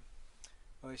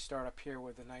well, they start up here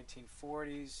with the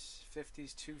 1940s,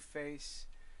 50s Two-Face,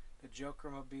 the Joker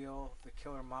Mobile, the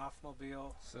Killer Moth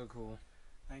Mobile. So cool.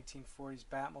 1940s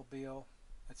Batmobile.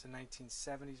 That's a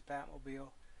 1970s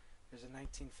Batmobile. There's a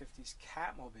 1950s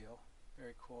Catmobile.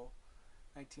 Very cool.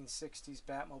 1960s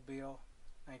Batmobile.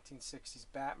 1960s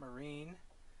Batmarine.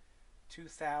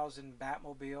 2000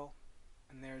 Batmobile.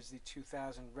 And there's the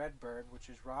 2000 Redbird, which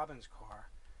is Robin's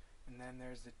car. And then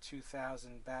there's the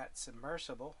 2000 Bat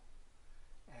Submersible.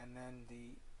 And then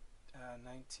the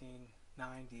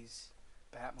 1990s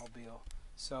Batmobile.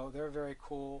 So they're very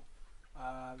cool.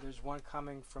 There's one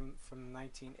coming from the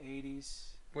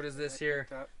 1980s. What is this here?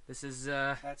 This is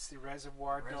that's the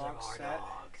Reservoir Dogs set.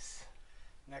 Dogs.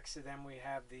 Next to them we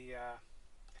have the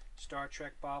Star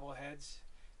Trek bobbleheads.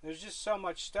 There's just so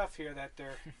much stuff here that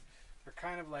they're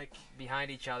kind of like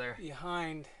behind each other.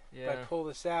 Behind. Yeah. If I pull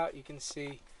this out, you can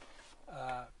see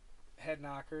head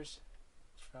knockers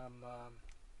from.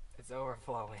 It's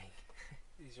overflowing.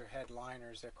 These are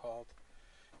headliners, they're called.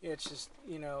 Yeah, it's just,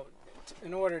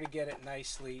 in order to get it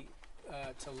nicely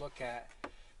to look at,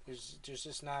 there's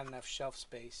just not enough shelf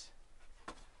space.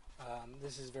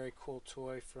 This is a very cool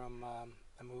toy from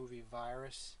the movie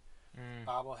Virus.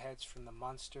 Bobbleheads from the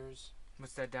Munsters.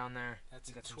 What's that down there?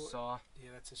 That's a some Saw. Yeah,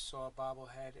 that's a Saw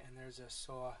bobblehead, and there's a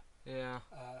Saw. Yeah.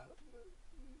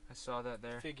 I saw that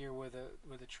there. Figure with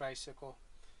a tricycle.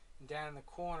 And down in the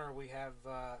corner we have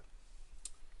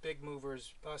Big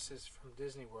Movers buses from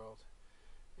Disney World,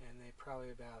 and they probably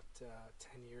about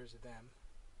 10 years of them.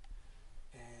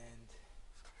 And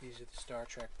these are the Star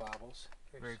Trek baubles.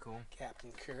 Very cool.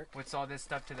 Captain Kirk. What's all this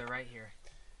stuff to the right here?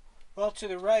 Well, to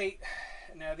the right,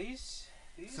 now these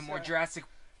some more Jurassic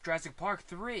Park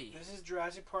 3. This is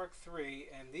Jurassic Park 3,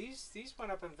 and these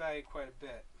went up in value quite a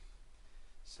bit.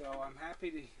 So I'm happy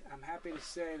to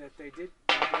say that they did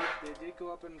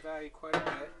go up in value quite a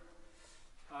bit.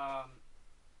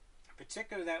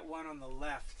 Particularly that one on the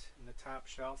left in the top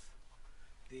shelf,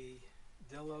 the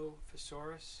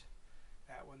Dilophosaurus.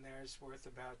 That one there is worth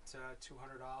about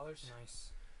 $200.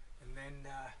 Nice. And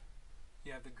then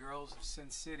you have the Girls of Sin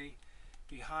City.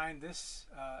 Behind this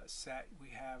set, we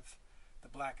have the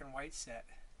black and white set.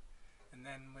 And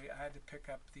then I had to pick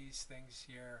up these things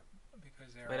here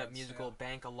because they're Light on up musical sale.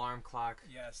 bank alarm clock.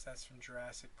 Yes, that's from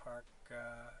Jurassic Park,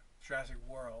 Jurassic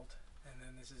World. And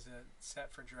then this is a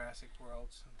set for Jurassic World,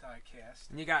 some die cast.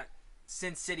 And you got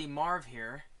Sin City Marv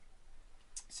here.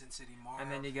 Sin City Marv.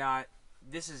 And then you got,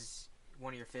 this is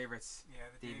one of your favorites, yeah,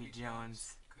 the Davy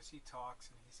Jones. Because he talks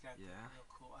and he's got the real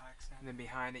cool accent. And then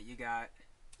behind it you got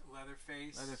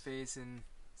Leatherface. Leatherface and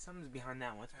something's behind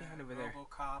that one. What's behind over there?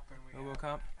 RoboCop and we RoboCop.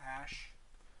 have Ash.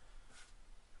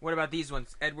 What about these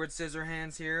ones? Edward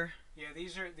Scissorhands here. Yeah,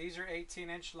 these are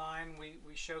 18-inch line.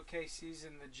 We showcase these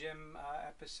in the gym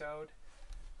episode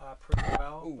pretty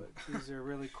well. Ooh. But these are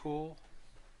really cool.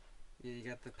 Yeah, you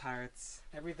got the pirates.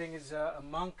 Everything is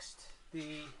amongst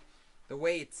the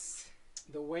weights.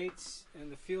 The weights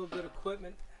and the feel good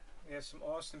equipment. We have some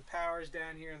Austin Powers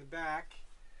down here in the back.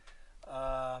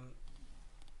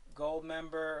 Gold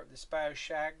member, the Spy Who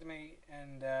Shagged Me,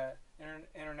 and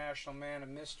International Man of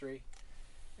Mystery.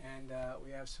 And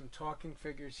we have some talking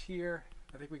figures here.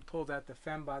 I think we pulled out the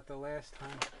Fembot the last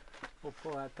time. We'll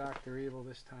pull out Dr. Evil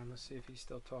this time. Let's see if he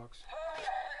still talks.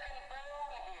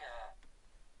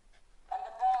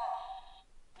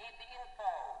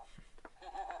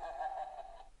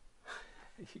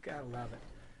 You gotta love it.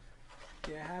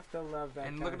 You have to love that.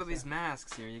 And look at all these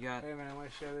masks here. You got. Wait a minute, I want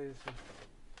to show these.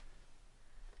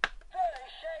 Hey,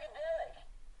 Shagadelic!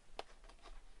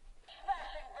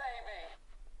 Smashing, baby!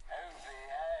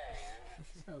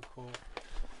 So cool.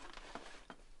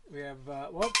 We have,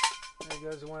 whoop,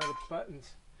 there goes one of the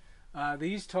buttons.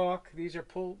 These talk. These are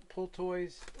pull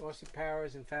toys, Austin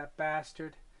Powers and Fat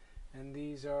Bastard. And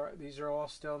these are all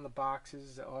still in the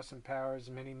boxes, the Austin Powers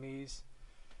Mini-Me's.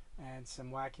 And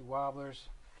some Wacky Wobblers.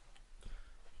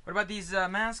 What about these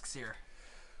masks here?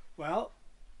 Well,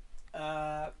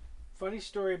 funny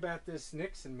story about this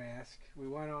Nixon mask. We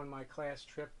went on my class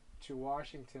trip to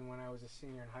Washington when I was a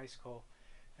senior in high school,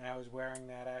 and I was wearing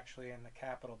that actually in the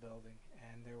Capitol building.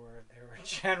 And there were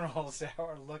generals that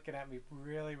were looking at me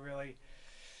really, really.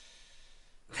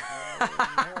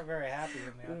 They were very happy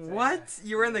with me. What?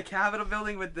 You were in the Capitol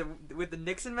building with the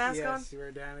Nixon mask on? Yes, we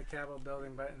were down in the Capitol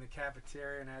building, but in the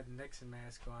cafeteria, and I had the Nixon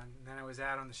mask on. And then I was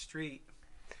out on the street,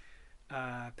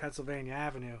 Pennsylvania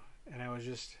Avenue, and I was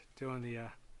just doing the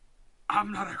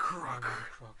I'm not a crook.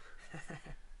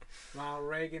 Ronald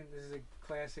Reagan. This is a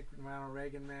classic Ronald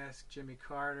Reagan mask. Jimmy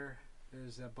Carter.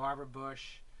 There's Barbara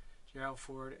Bush, Gerald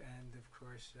Ford, and of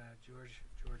course George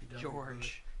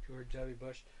W.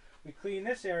 Bush. We cleaned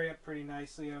this area up pretty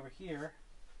nicely over here.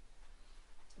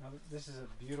 This is a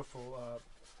beautiful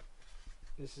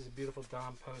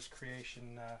Don Post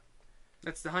creation.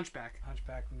 That's the Hunchback.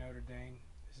 Hunchback of Notre Dame.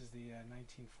 This is the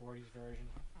 1940s version.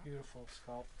 Beautiful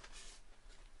sculpt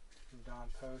from Don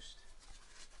Post.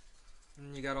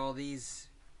 And you got all these.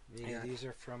 And these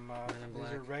are from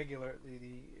these are regular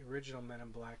the original Men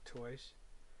in Black toys,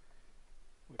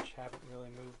 which haven't really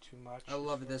moved too much. I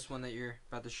love this one that you're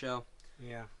about to show.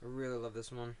 Yeah. I really love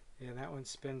this one. Yeah, that one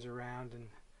spins around and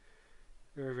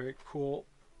very, very cool.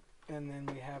 And then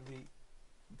we have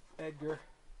the Edgar.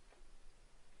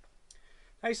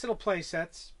 Nice little play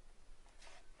sets.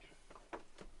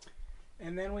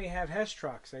 And then we have Hess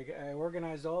trucks. I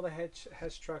organized all the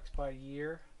Hess trucks by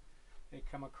year. They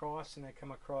come across and they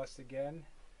come across again.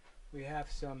 We have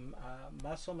some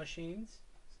muscle machines.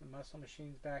 Some muscle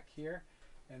machines back here.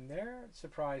 And they're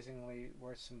surprisingly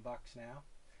worth some bucks now.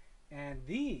 And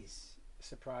these,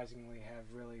 surprisingly, have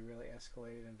really, really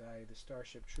escalated in value. The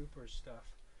Starship Troopers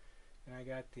stuff. And I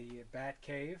got the Bat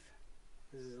Cave.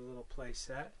 This is a little play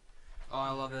set. Oh,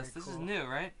 I love this. This is new,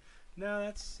 right? No,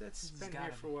 that's been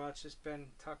here for a while. It's just been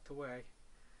tucked away.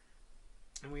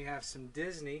 And we have some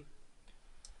Disney.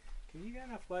 Can you get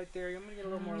enough light there? I'm gonna get a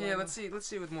little more light. Yeah, let's see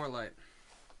with more light.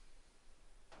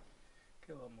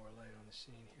 Get a little more light on the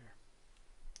scene here.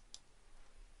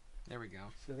 There we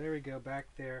go. So there we go, back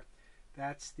there.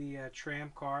 That's the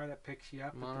tram car that picks you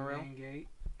up Monorail. at the main gate.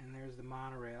 And there's the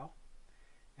monorail.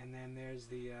 And then there's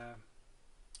the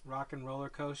rock and roller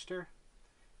coaster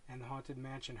and the Haunted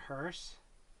Mansion hearse.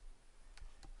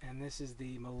 And this is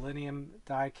the Millennium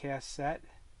die-cast set.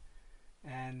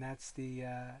 And that's the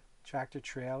tractor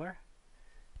trailer.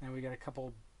 And we got a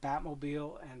couple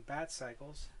Batmobile and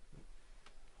Batcycles.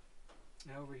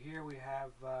 And over here we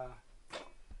have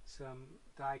some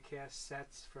die-cast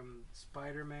sets from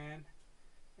Spider-Man.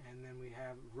 And then we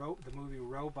have the movie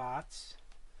Robots,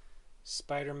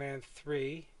 Spider-Man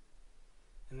 3,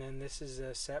 And then this is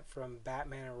a set from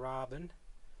Batman and Robin,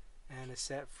 and a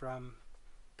set from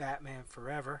Batman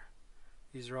Forever.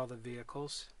 These are all the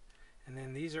vehicles. And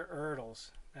then these are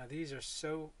Erdls. Now these are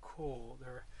so cool.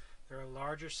 They're a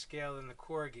larger scale than the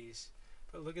Corgis,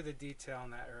 but look at the detail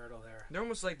on that Erdl there. They're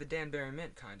almost like the Danbury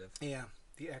Mint, kind of. Yeah,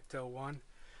 the Ecto 1,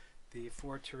 the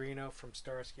Ford Torino from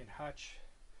Starsky and Hutch.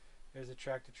 There's a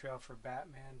tractor trail for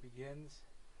Batman Begins.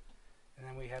 And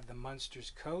then we have the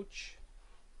Munsters Coach,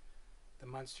 the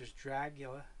Munsters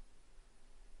Dragula,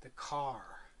 the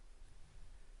Car,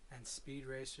 and Speed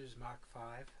Racers Mach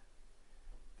 5.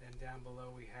 Then down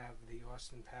below we have the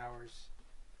Austin Powers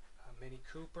Mini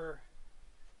Cooper,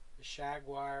 the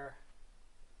Jaguar,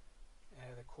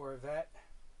 the Corvette,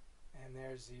 and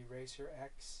there's the Racer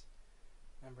X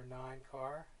number 9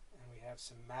 car, and we have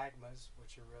some Magmas,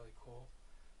 which are really cool.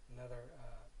 Another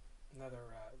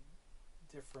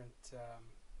different.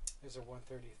 There's a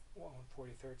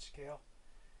 143rd scale,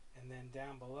 and then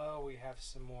down below we have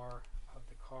some more of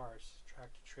the cars,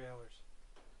 tractor trailers.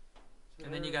 So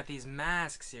and then you got these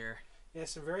masks here. Yeah,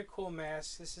 some very cool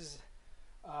masks. This is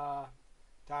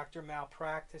Dr.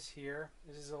 Malpractice here.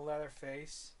 This is a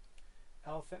Leatherface,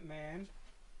 Elephant Man,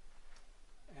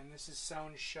 and this is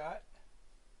Sewn Shut,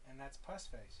 and that's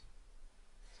Pussface.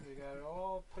 So we got it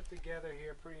all put together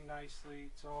here pretty nicely.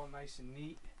 It's all nice and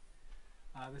neat.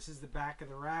 This is the back of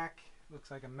the rack.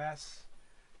 Looks like a mess.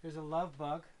 Here's a Love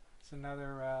Bug. It's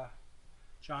another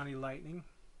Johnny Lightning.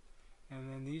 And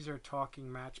then these are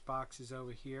talking matchboxes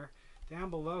over here. Down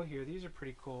below here, these are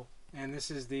pretty cool. And this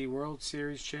is the World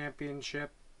Series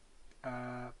Championship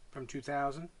from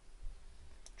 2000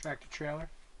 tractor trailer.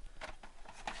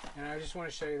 And I just want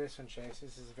to show you this one, Chase.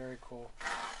 This is very cool.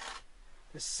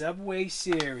 The Subway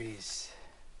Series.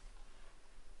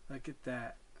 Look at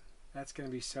that. That's going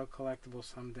to be so collectible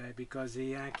someday because the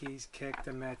Yankees kicked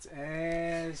the Mets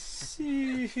ass.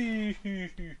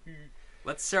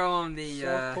 Let's show them the...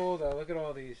 So cool, though. Look at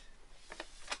all these.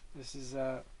 This is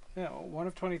one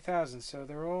of 20,000, so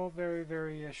they're all very,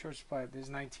 very short supply. This is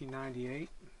 1998.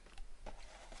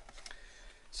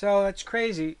 So that's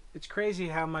crazy. It's crazy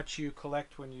how much you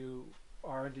collect when you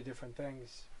are into different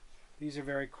things. These are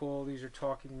very cool. These are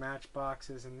talking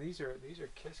matchboxes, and these are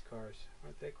Kiss cars.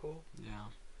 Aren't they cool? Yeah.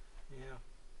 Yeah.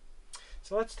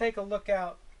 So let's take a look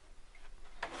out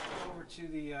over to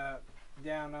the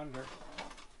Down Under.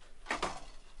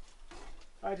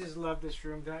 I just love this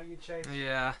room, don't you, Chase?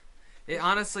 Yeah.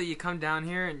 Honestly, you come down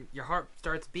here and your heart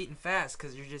starts beating fast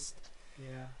because you're just...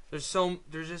 Yeah. There's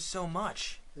just so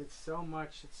much. It's so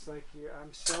much. It's like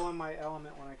I'm so in my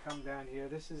element when I come down here.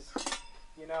 This is,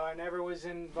 I never was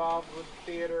involved with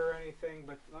theater or anything,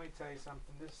 but let me tell you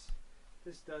something. This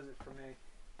does it for me.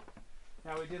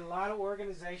 Now, we did a lot of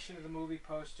organization of the movie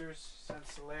posters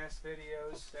since the last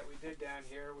videos that we did down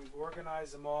here. We've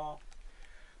organized them all,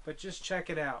 but just check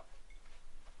it out.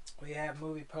 We have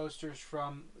movie posters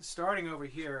from, starting over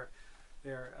here,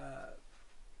 they're,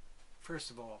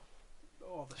 first of all the Star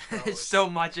Wars. There's so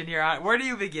much in here. Where do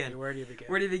you begin? Where do you begin?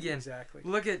 Where do you begin? Exactly.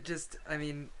 Look at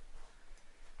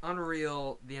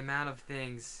unreal the amount of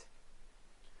things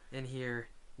in here.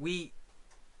 We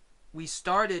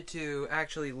started to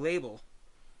actually label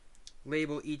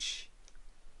each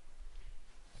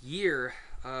year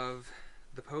of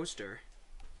the poster.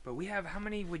 But we have, how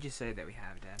many would you say that we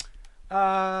have, Dad?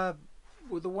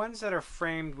 Well, the ones that are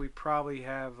framed, we probably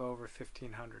have over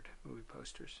 1,500 movie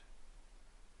posters.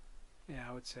 Yeah,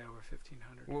 I would say over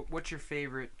 1,500. What's your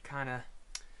favorite kind of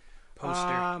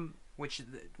poster?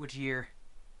 Which year?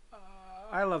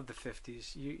 I love the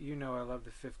 50s. You know I love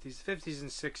the 50s. The 50s and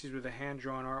 60s with the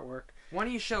hand-drawn artwork. Why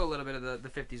don't you show a little bit of the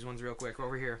 50s ones real quick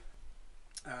over here?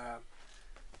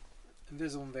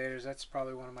 Invisible Invaders, that's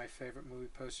probably one of my favorite movie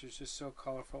posters. Just so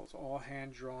colorful. It's all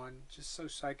hand-drawn. Just so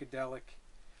psychedelic.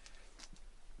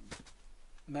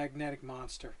 Magnetic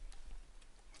Monster.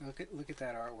 Look at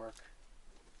that artwork.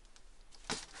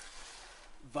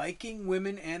 Viking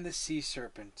Women and the Sea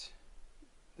Serpent.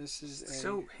 This is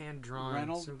so hand-drawn.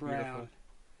 Reynold so Brown. Beautiful.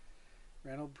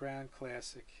 Reynold Brown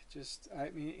classic. Just, I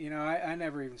mean, I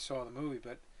never even saw the movie,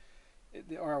 but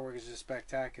the artwork is just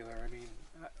spectacular. I mean,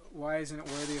 why isn't it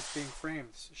worthy of being framed?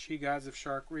 She Gods of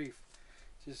Shark Reef.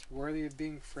 Just worthy of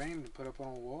being framed and put up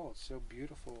on a wall. It's so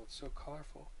beautiful. It's so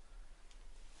colorful.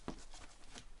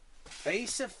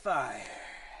 Face of Fire.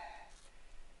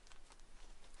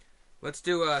 Let's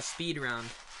do a speed round.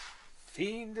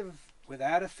 Fiend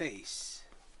without a face.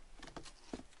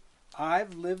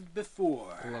 I've lived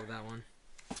before. I love that one.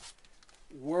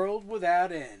 World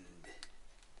without end.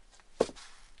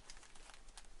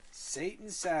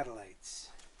 Satan's Satellites.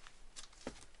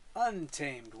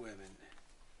 Untamed Women.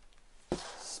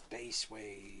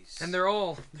 Spaceways. And they're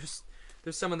all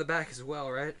there's some in the back as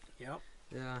well, right? Yep.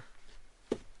 Yeah.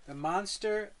 The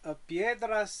Monster of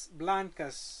Piedras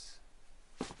Blancas.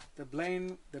 The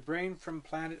brain from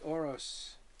planet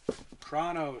Oros.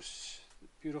 Kronos.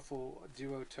 Beautiful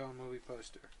duotone movie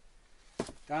poster.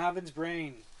 Donovan's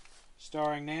Brain,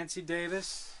 starring Nancy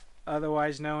Davis,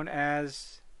 otherwise known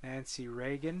as Nancy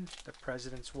Reagan, the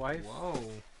president's wife.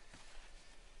 Whoa.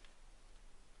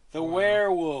 The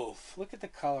Werewolf. Look at the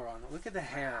color on it. Look at the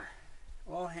hair.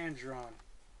 All hand drawn.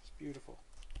 It's beautiful.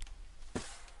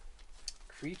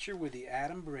 Creature with the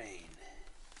Atom Brain.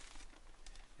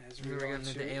 As we We're go getting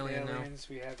to into Alien now. Aliens,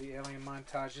 we have the Alien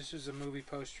montage. This was a movie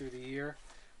poster of the year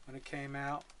when it came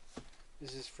out.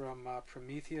 This is from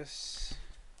Prometheus.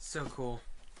 So cool.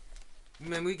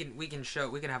 Man, we can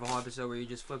have a whole episode where you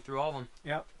just flip through all of them.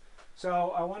 Yep.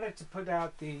 So I wanted to put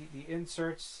out the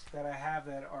inserts that I have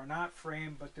that are not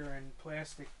framed, but they're in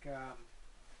plastic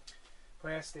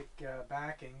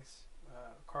backings,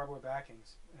 cardboard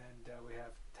backings, and we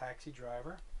have Taxi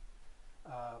Driver,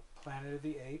 Planet of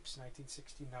the Apes,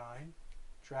 1969,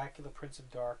 Dracula, Prince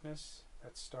of Darkness,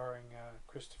 that's starring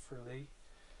Christopher Lee.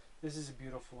 This is a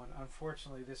beautiful one.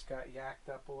 Unfortunately, this got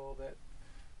yacked up a little bit,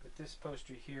 but this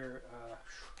poster here,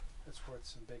 that's worth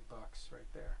some big bucks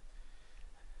right there.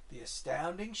 The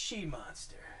Astounding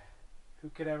She-Monster. Who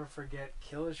could ever forget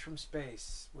Killers from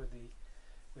Space with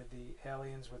the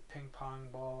aliens with ping pong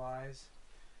ball eyes?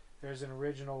 There's an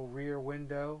original Rear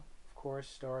Window, of course,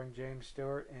 starring James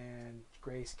Stewart and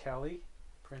Grace Kelly,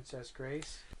 Princess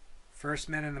Grace. First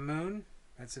Men in the Moon.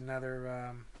 That's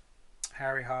another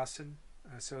Harry Hossin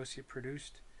associate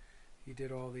produced. He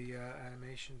did all the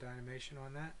dynamation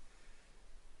on that.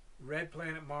 Red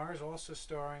Planet Mars, also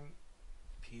starring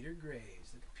Peter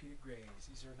Graves. Look at Peter Graves.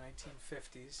 These are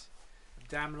 1950s.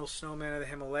 Abdominal Snowman of the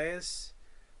Himalayas,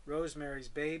 Rosemary's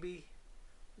Baby,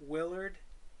 Willard,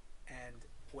 and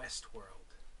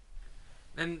Westworld.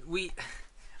 And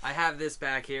I have this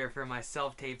back here for my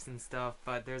self-tapes and stuff,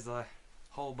 but there's a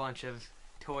whole bunch of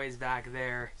toys back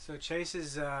there. So Chase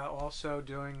is also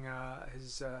doing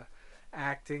his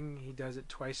acting. He does it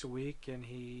twice a week, and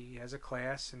he has a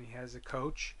class, and he has a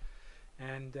coach.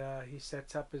 And he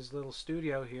sets up his little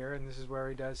studio here, and this is where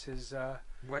he does his lines.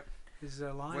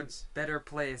 What better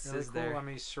place really is cool. there? I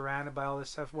mean, he's surrounded by all this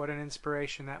stuff. What an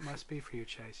inspiration that must be for you,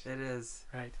 Chase. It is.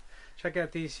 Right. Check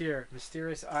out these here.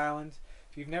 Mysterious Island.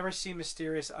 If you've never seen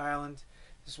Mysterious Island,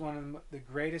 this is one of the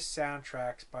greatest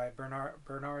soundtracks by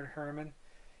Bernard Herrmann.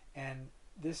 And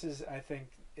this is, I think,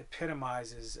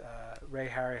 epitomizes Ray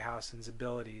Harryhausen's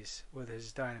abilities with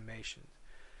his dynamation.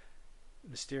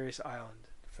 Mysterious Island.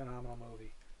 Phenomenal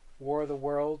movie. War of the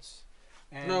Worlds.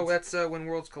 And No, that's When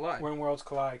Worlds Collide. When Worlds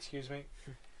Collide, excuse me.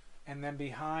 And then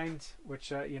behind,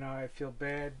 which, I feel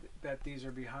bad that these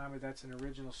are behind, but that's an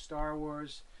original Star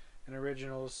Wars, an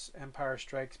original Empire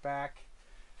Strikes Back.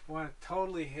 One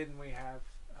totally hidden, we have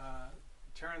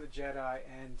Return of the Jedi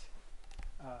and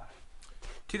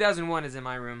 2001 is in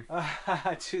my room.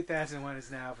 2001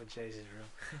 is now up in Chase's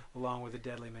room, along with the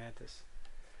Deadly Mantis.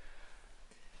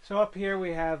 So up here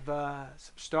we have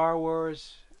some Star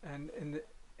Wars and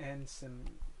some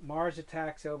Mars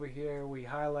Attacks over here. We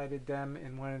highlighted them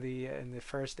in one of the in the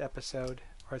first episode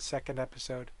or second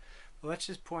episode. But let's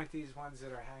just point these ones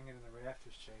that are hanging in the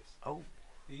rafters, Chase. Oh,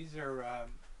 These are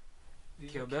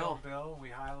Kill Bill. Kill Bill. We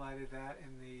highlighted that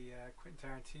in the Quentin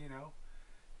Tarantino.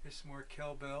 Here's some more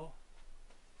Kill Bill.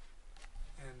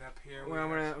 And up here we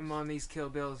have I'm on these Kill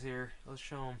Bills here. Let's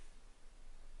show them.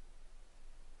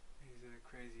 these are the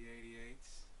Crazy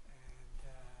 88s and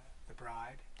The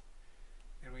Bride.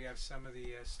 And we have some of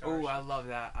the stars. Oh, I love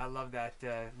that. I love that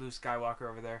Luke Skywalker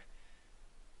over there.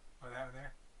 Oh, that one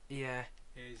there? Yeah.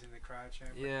 Yeah, he's in the cryo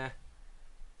chamber. Yeah.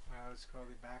 It's called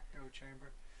the back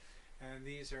chamber. And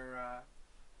these are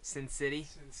Sin City.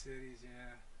 Sin Cities,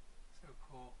 yeah. So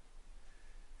cool.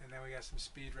 And then we got some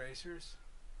Speed Racers.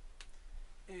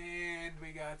 And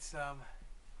we got some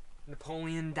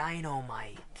Napoleon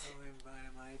Dynamite. Napoleon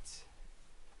Dynamites.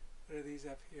 What are these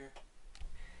up here?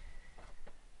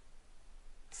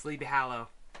 Sleepy Hollow.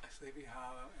 Sleepy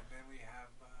Hollow. And then we have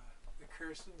The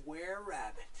Curse of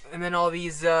Were-Rabbit. And then all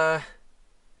these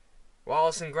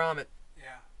Wallace and Gromit.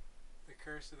 Yeah. The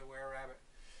Curse of the Were-Rabbit.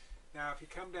 Now, if you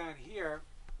come down here,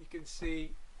 you can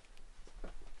see,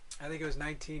 I think it was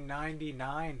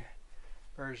 1999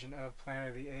 version of Planet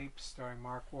of the Apes starring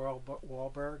Mark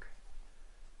Wahlberg.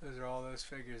 Those are all those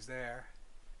figures there.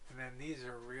 And then these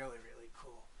are really, really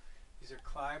cool. These are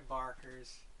Clive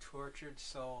Barker's Tortured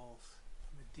Souls.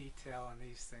 The detail on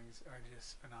these things are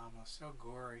just phenomenal. So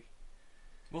gory.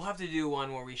 We'll have to do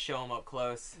one where we show them up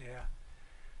close. Yeah.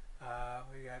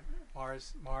 We got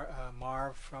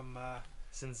Marv from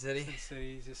Sin City. Sin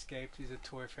City. He's escaped. He's a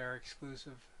Toy Fair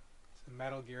exclusive. It's a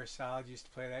Metal Gear Solid. Used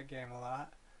to play that game a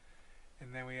lot.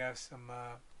 And then we have some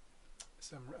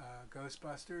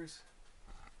Ghostbusters.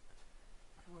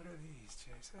 What are these,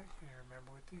 Chase? I can't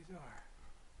remember what these are.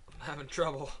 I'm having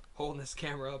trouble holding this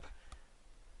camera up.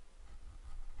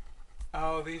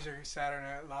 Oh, these are Saturday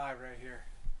Night Live right here.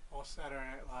 All Saturday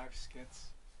Night Live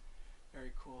skits.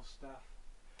 Very cool stuff.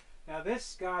 Now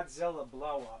this Godzilla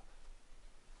blow up,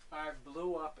 I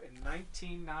blew up in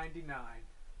 1999,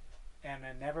 and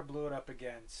I never blew it up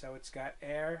again. So it's got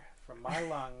air from my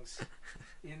lungs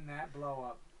in that blow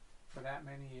up for that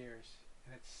many years,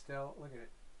 and it's still, look at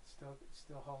it, it's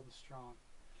still holding strong.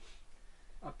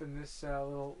 Up in this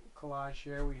little collage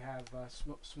here, we have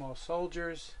small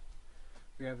soldiers.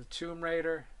 We have the Tomb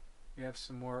Raider. We have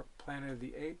some more Planet of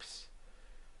the Apes,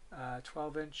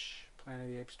 12-inch. Planet of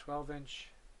the Apes 12-inch.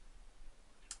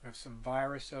 We have some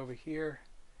Virus over here.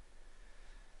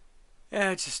 Yeah,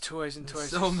 it's just toys and toys.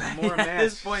 So mad. More masks. At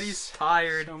this point, he's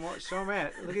tired. So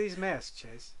mad. Look at these masks,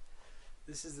 Chase.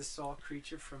 This is the Saw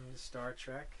creature from Star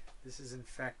Trek. This is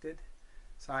Infected.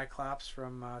 Cyclops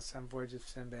from Some Voyage of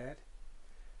Sinbad.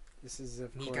 This is,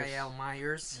 of course, Mikael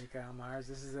Myers.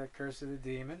 This is the Curse of the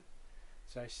Demon,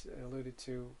 which I alluded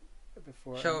to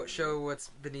before. Show what's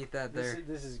beneath that there.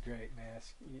 This is great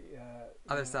mask.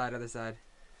 Other side. Other side.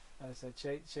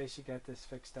 Chase, you got this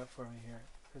fixed up for me here,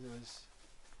 because it was.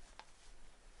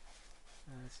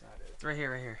 That's not it. Right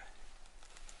here.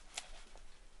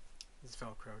 It's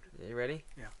Velcroed. You ready?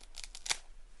 Yeah.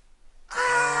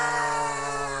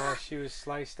 Oh, she was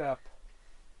sliced up.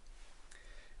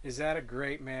 Is that a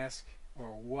great mask or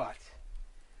what?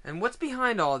 And what's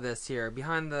behind all this here?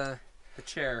 Behind the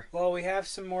chair? Well, we have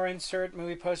some more insert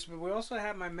movie posters, but we also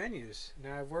have my menus.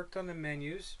 Now, I've worked on the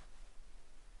menus,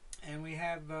 and we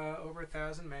have over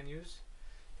 1,000 menus.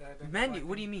 Menu?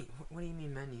 What do you mean? What do you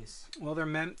mean menus? Well,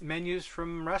 they're menus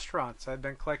from restaurants. I've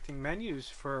been collecting menus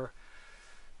for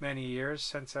many years,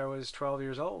 since I was 12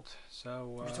 years old.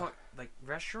 So. You're talking like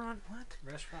restaurant? What?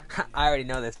 Restaurant. I already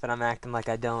know this, but I'm acting like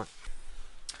I don't.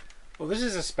 Well, this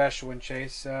is a special one,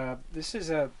 Chase. This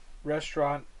is a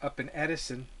restaurant up in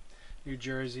Edison, New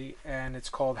Jersey, and it's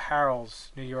called Harold's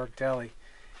New York Deli.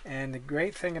 And the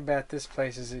great thing about this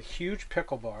place is a huge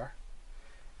pickle bar,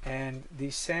 and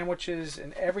these sandwiches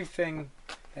and everything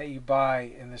that you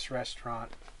buy in this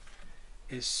restaurant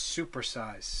is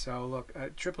supersized. So look,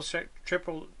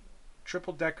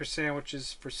 triple decker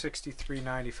sandwiches for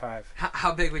 $63.95.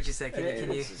 How big would you say? Can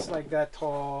you? It's like that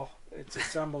tall.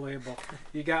 It's unbelievable.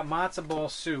 You got matzo ball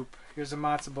soup. Here's a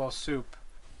matzo ball soup.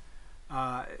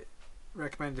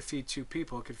 Recommended to feed 2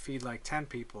 people. It could feed like 10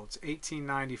 people. It's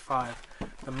 $18.95.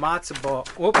 The matzo ball.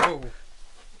 Whoa!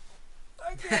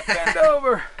 I can't bend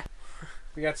over.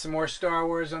 We got some more Star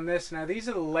Wars on this. Now these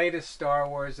are the latest Star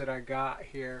Wars that I got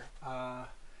here.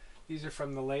 These are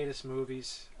from the latest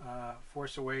movies.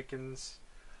 Force Awakens,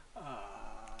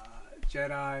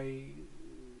 Jedi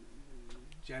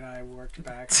worked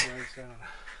backwards. I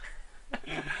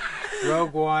don't know.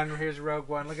 Rogue One. Here's Rogue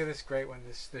One. Look at this great one.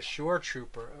 The Shore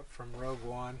Trooper from Rogue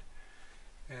One.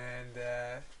 And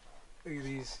look at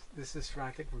these. This is from,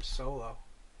 I think, from Solo.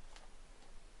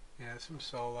 Yeah, it's from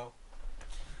Solo.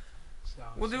 So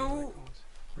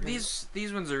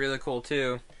these ones are really cool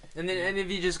too. And then and if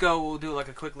you just go, we'll do like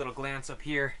a quick little glance up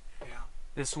here. Yeah.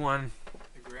 This one.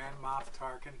 The Grand Moff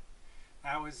Tarkin.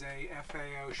 That was a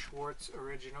FAO Schwartz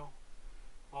original.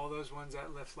 All those ones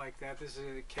that lift like that. This is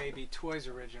a KB Toys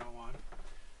original one.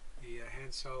 The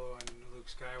Han Solo and Luke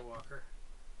Skywalker.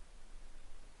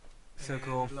 So and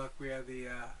cool. Look, we have the.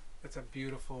 That's a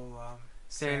beautiful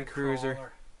Sand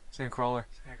Cruiser. Sandcrawler.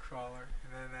 Sandcrawler.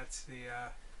 And then that's the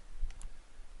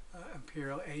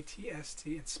Imperial ATST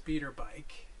and speeder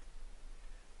bike.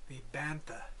 The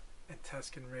Bantha and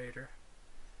Tusken Raider.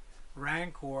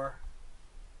 Rancor.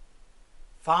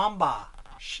 Famba.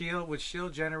 Shield with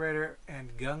shield generator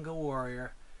and Gunga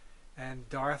Warrior. And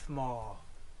Darth Maul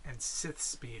and Sith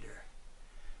Speeder.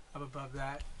 Up above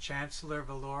that, Chancellor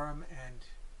Valorum and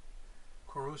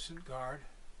Coruscant Guard.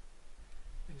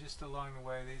 And just along the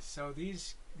way,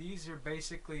 these are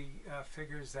basically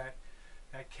figures that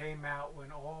came out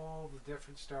when all the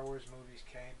different Star Wars movies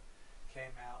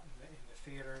came out in the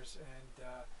theaters, and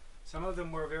some of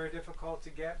them were very difficult to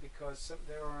get because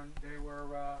they were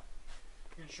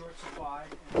in short supply,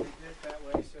 and they did it that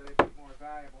way so they'd be more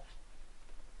valuable.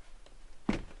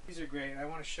 These are great. I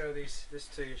want to show this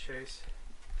to you, Chase.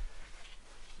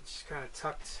 It's kind of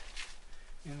tucked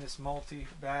in this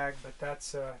multi-bag, but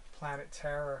that's a Planet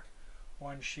Terror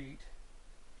one sheet.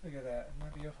 Look at that. Isn't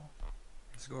that beautiful?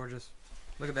 It's gorgeous.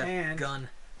 Look at that And- gun.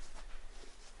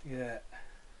 Yeah,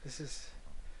 this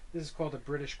is called a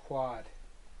British quad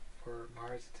for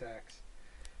Mars attacks,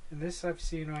 and this I've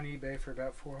seen on eBay for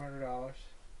about $400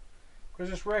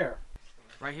 because it's rare.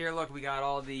 Right here, look, we got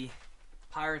all the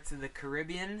Pirates of the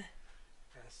Caribbean.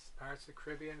 Yes, Pirates of the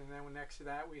Caribbean, and then next to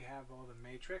that we have all the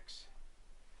Matrix.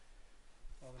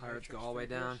 All the Pirates go Matrix all the way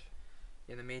figures. down.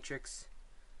 In the Matrix.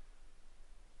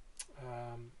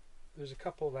 There's a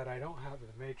couple that I don't have of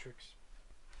the Matrix.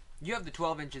 You have the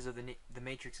 12 inches of the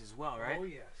Matrix as well, right? Oh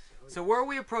yes. So where are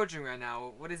we approaching right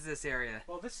now? What is this area?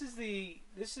 Well, this is the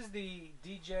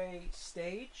DJ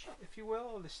stage, if you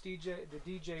will, the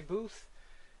DJ booth,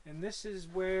 and this is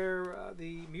where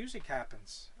the music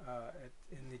happens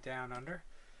in the Down Under.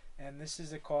 And this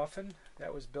is a coffin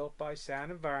that was built by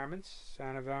Sound Environments,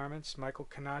 Michael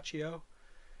Canaccio,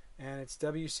 and it's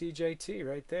WCJT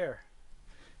right there.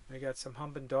 They got some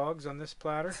humping dogs on this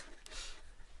platter,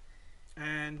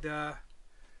 and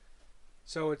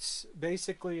so it's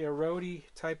basically a roadie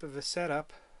type of a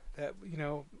setup that, you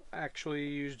know, actually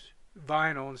used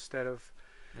vinyl instead of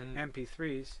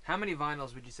MP3s. How many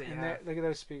vinyls would you say you And have? look at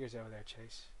those speakers over there,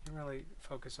 Chase. You really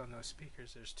focus on those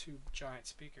speakers. There's two giant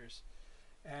speakers,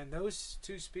 and those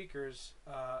two speakers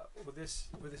with this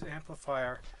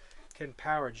amplifier can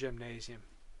power a gymnasium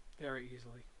very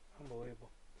easily.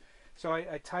 Unbelievable. So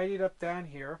I tidied up down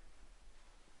here.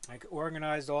 I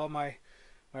organized all my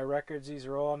records. These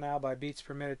are all now by beats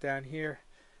per minute down here.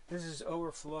 This is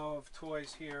overflow of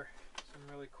toys here. Some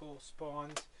really cool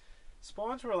Spawns.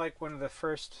 Spawns were like one of the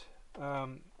first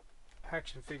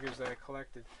action figures that I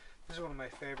collected. This is one of my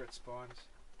favorite Spawns.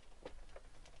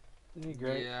 Isn't he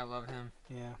great? Yeah, I love him.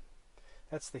 Yeah.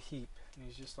 That's the Heap. And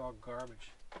he's just all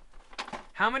garbage.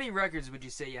 How many records would you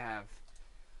say you have?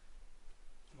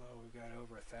 Well, we've got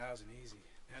over 1,000 easy.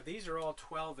 Now these are all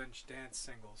 12-inch dance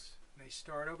singles. They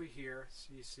start over here,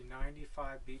 so you see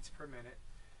 95 beats per minute.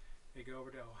 They go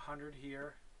over to 100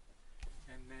 here,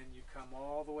 and then you come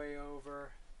all the way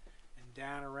over and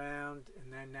down around,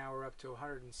 and then now we're up to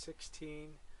 116,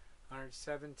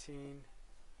 117,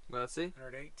 Well, let's see.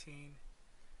 118.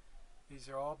 These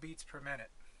are all beats per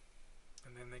minute,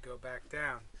 and then they go back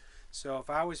down. So if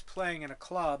I was playing in a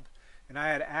club and I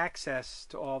had access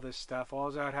to all this stuff,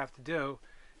 all I would have to do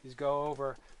is go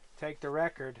over, take the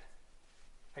record.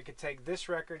 I could take this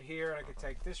record here, and I could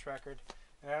take this record,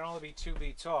 and I'd only be 2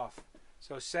 beats off.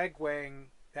 So segueing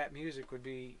that music would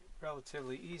be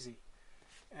relatively easy.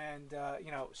 And,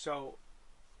 you know, so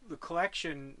the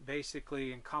collection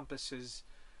basically encompasses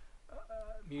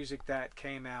music that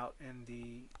came out in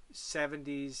the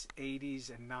 70s, 80s,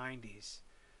 and 90s.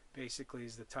 Basically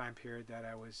is the time period that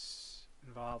I was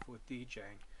involved with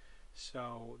DJing.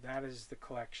 So that is the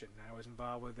collection. I was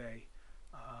involved with a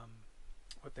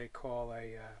what they call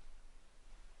a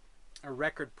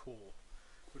record pool,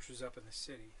 which was up in the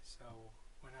city. So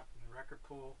went up in the record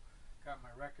pool, got my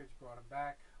records, brought them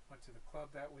back, went to the club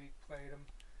that week, played them,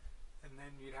 and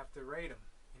then you'd have to rate them.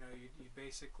 You know, you'd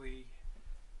basically,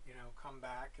 you know, come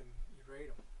back and you'd rate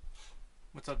them.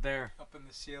 What's up there? Up in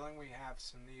the ceiling we have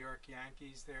some New York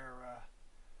Yankees there,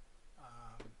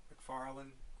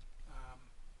 McFarlane.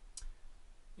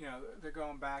 You know, they're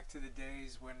going back to the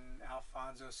days when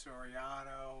Alfonso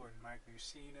Soriano and Mike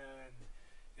Mussina and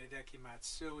Hideki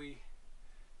Matsui.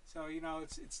 So, you know,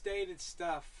 it's dated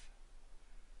stuff,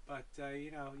 but, you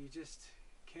know, you just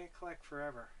can't collect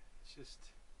forever. It's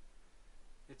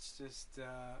just,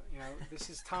 you know, this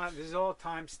is all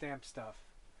timestamp stuff.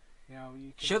 You know,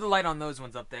 you can, Show the light on those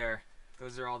ones up there.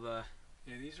 Those are all the...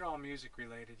 yeah, these are all music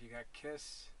related. You got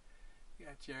Kiss, you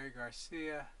got Jerry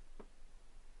Garcia,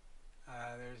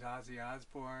 there's Ozzy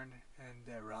Osbourne, and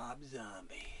Rob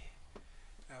Zombie.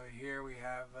 Over here we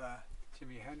have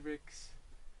Jimi Hendrix,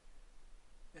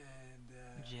 and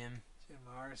Jim. Jim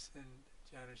Morrison,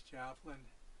 Janis Joplin,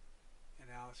 and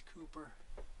Alice Cooper.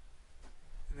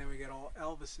 And then we got all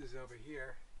Elvises over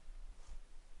here.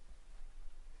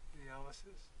 The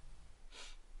Elvises.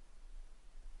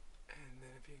 And then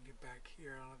if you can get back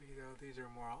here, I don't know if you know, these are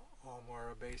all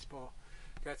more baseball.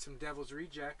 Got some Devil's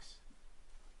Rejects.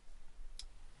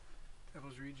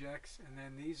 And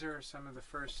then these are some of the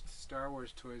first Star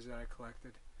Wars toys that I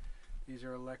collected. These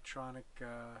are electronic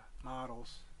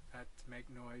models that make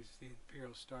noise. The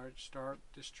Imperial Star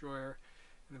Destroyer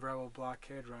and the Rebel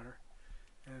Blockade Runner.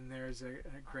 And there's a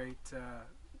great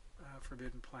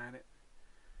Forbidden Planet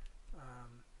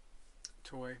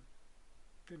toy.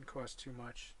 Didn't cost too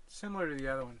much. Similar to the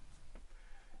other one.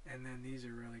 And then these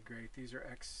are really great. These are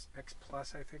X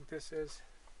Plus, I think this is.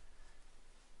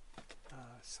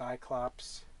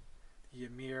 Cyclops,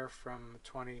 Ymir from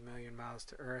 20 Million Miles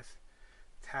to Earth,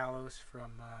 Talos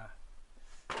from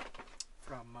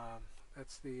from,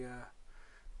 that's the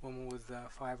woman with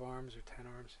 5 arms or 10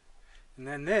 arms. And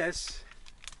then this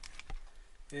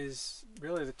is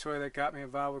really the toy that got me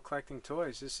involved with collecting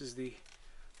toys. This is the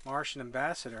Martian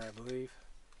Ambassador, I believe.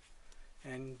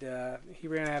 And he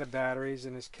ran out of batteries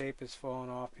and his cape has fallen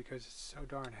off because it's so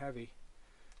darn heavy.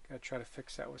 Gotta try to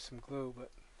fix that with some glue, but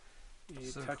you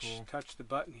So cool. touch the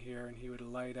button here and he would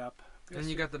light up. And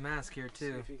you got the mask here See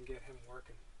too. if you can get him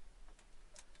working,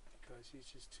 because he's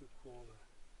just too cool to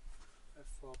let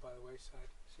fall by the wayside.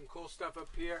 Some cool stuff up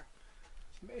here.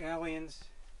 Some aliens.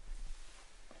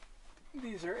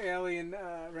 These are alien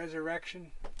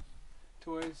resurrection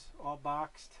toys, all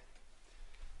boxed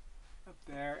up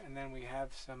there. And then we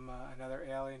have some another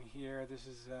alien here. This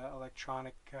is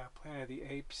electronic Planet of the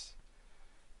Apes.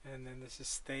 And then this is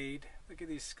Stayed. Look at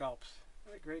these sculpts.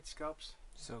 Are they great sculpts?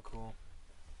 So cool.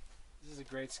 This is a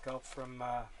great sculpt from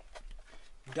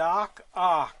Doc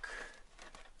Ock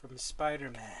from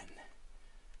Spider-Man.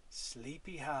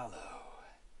 Sleepy Hollow,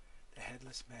 the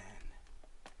Headless Man.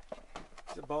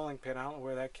 It's a bowling pin. I don't know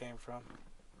where that came from.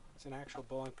 It's an actual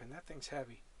bowling pin. That thing's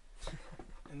heavy.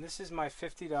 And this is my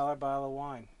 $50 bottle of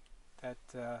wine that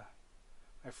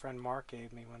my friend Mark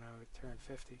gave me when I turned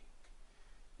 50.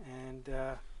 And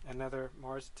another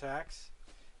Mars Attacks.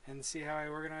 And see how I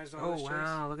organized all this, Oh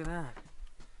wow, look at that.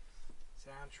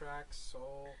 Soundtracks,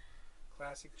 soul,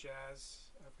 classic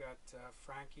jazz. I've got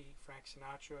Frank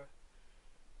Sinatra,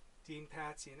 Dean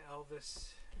Patsy and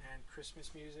Elvis, and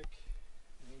Christmas music,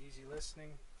 and easy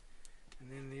listening.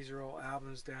 And then these are all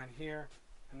albums down here.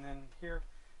 And then here,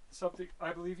 something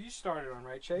I believe you started on,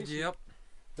 right, Chase? Yep.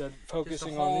 Focusing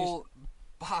Just a on whole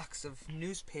box of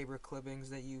newspaper clippings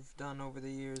that you've done over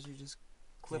the years. You just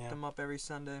clipped them up every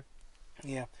Sunday.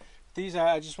 these. Yeah. These,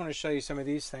 I just want to show you some of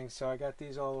these things. So I got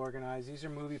these all organized. These are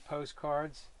movie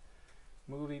postcards,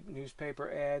 movie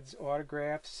newspaper ads,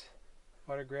 autographs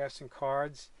and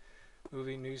cards,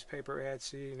 movie newspaper ads,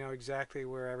 so you know exactly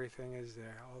where everything is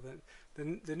there. All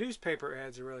the newspaper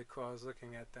ads are really cool. I was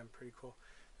looking at them, pretty cool.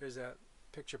 There's a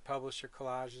picture publisher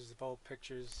collages of old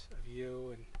pictures of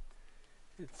you, and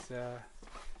it's a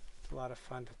lot of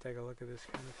fun to take a look at this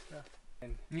kind of stuff.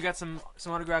 And you got some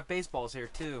autographed baseballs here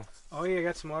too. oh yeah, I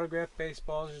got some autographed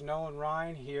baseballs. There's Nolan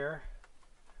Ryan here.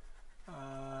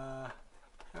 That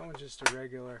one's just a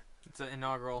regular. It's an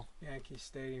inaugural. Yankee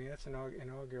Stadium. That's an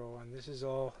inaugural one. This is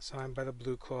all signed by the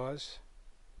Blue Claws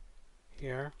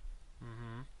here.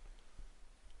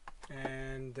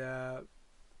 And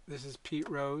this is Pete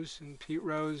Rose. And Pete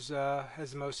Rose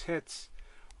has the most hits,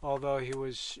 although he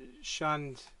was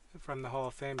shunned from the Hall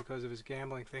of Fame because of his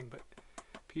gambling thing. But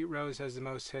Pete Rose has the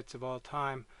most hits of all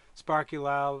time. Sparky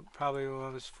Lau, probably one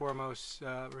of his foremost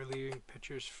relieving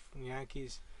pitchers from the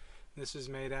Yankees. This is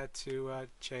made out to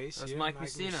Chase. That's Mike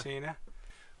Mussina.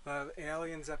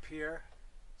 Aliens up here,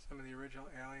 some of the original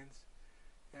Aliens,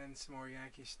 and some more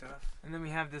Yankee stuff. And then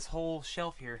we have this whole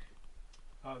shelf here.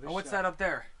 Oh, what's that up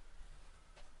there?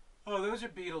 Oh, those are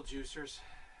Beetlejuicers.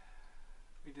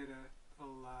 We did a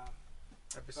little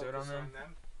Episode focus on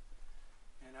them.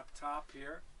 And up top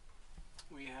here,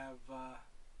 we have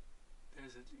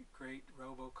there's a great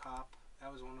RoboCop.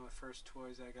 That was one of the first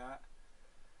toys I got.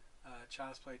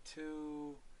 Child's Play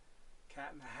 2, Cat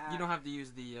in the Hat. You don't have to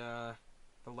use the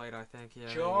light, I think. Yeah.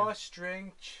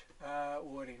 Jawstring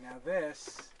Woody. Now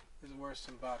this is worth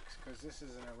some bucks because this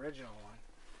is an original one,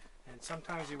 and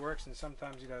sometimes he works and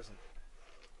sometimes he doesn't.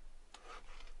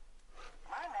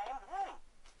 My name's Woody.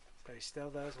 So he still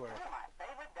does work. You're my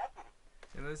favorite deputy.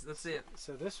 Yeah, let's see it.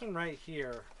 So this one right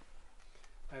here,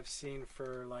 I've seen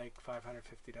for like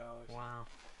 $550. Wow.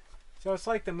 So it's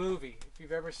like the movie. If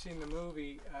you've ever seen the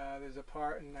movie, there's a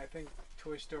part in, I think,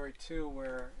 Toy Story 2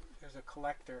 where there's a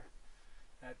collector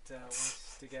that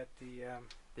wants to get the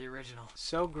original.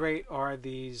 So great are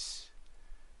these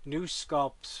new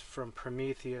sculpts from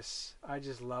Prometheus. I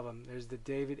just love them. There's the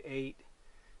David 8.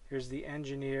 Here's the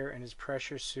engineer in his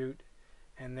pressure suit.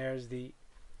 And there's the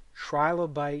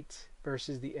Trilobite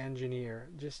versus the engineer.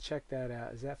 Just check that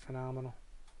out. Is that phenomenal?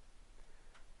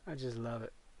 I just love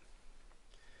it.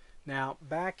 Now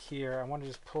back here, I want to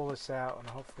just pull this out and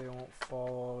hopefully it won't fall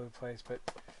all over the place, but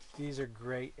these are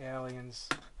great aliens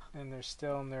and they're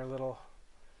still in their little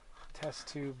test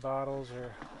tube bottles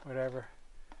or whatever.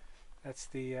 That's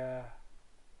the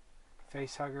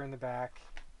face hugger in the back,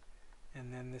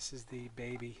 and then this is the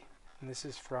baby, and this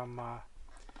is from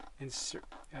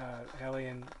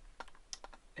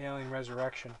Alien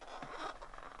Resurrection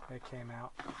that came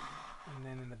out. And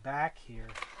then in the back here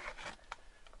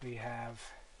we have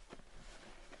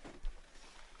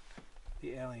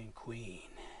the Alien Queen,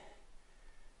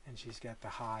 and she's got the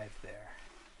hive there.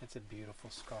 It's a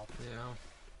beautiful sculpt. Yeah.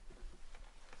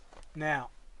 Now,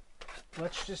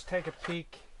 let's just take a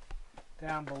peek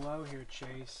down below here,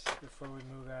 Chase, before we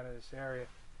move out of this area.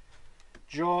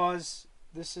 Jaws.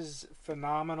 This is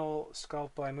phenomenal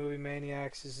sculpt by Movie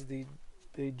Maniacs. This is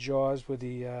the Jaws with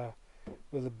the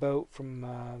boat from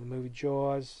the movie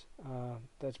Jaws.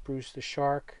 That's Bruce the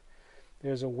Shark.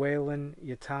 There's a Weyland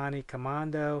Yutani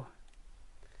Commando.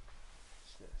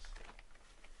 What's this?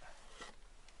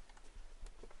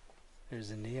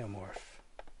 There's a Neomorph.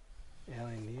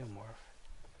 Alien Neomorph.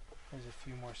 There's a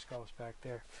few more sculpts back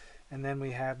there. And then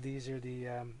we have, these are the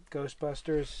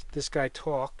Ghostbusters. This guy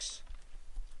talks.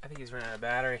 I think he's running out of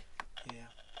battery. Yeah.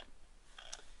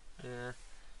 Yeah.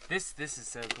 This is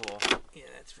so cool. Yeah,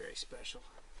 that's very special.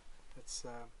 It's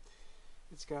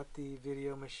got the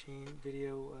video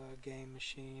game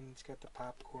machine. It's got the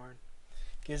popcorn.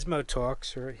 Gizmo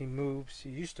talks, or he moves. He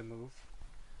used to move.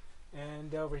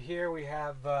 And over here we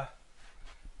have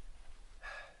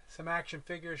some action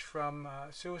figures from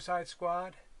Suicide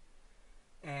Squad.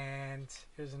 And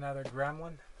here's another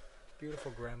Gremlin.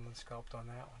 Beautiful Gremlin sculpt on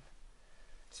that one.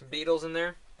 Some Beatles in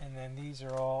there. And then these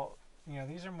are all,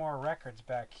 these are more records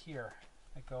back here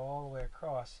that go all the way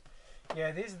across.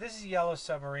 Yeah, this is Yellow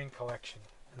Submarine collection,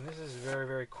 and this is very,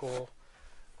 very cool.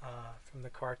 From the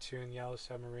cartoon Yellow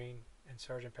Submarine and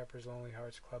Sgt. Pepper's Lonely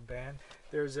Hearts Club Band.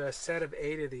 There's a set of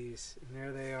 8 of these, and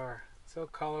there they are. So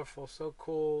colorful, so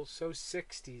cool, so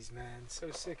 60s, man, so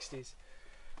 60s.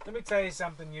 Let me tell you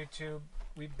something, YouTube.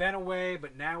 We've been away,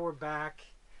 but now we're back,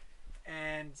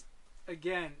 and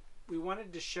again, we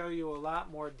wanted to show you a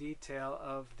lot more detail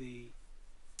of the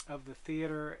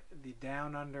theater, the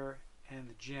Down Under, and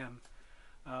the gym,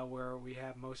 where we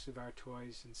have most of our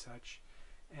toys and such.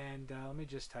 And let me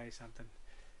just tell you something.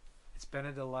 It's been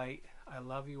a delight. I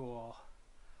love you all.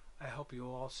 I hope you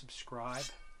all subscribe,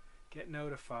 get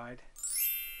notified,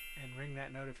 and ring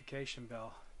that notification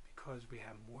bell, because we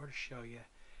have more to show you,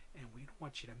 and we don't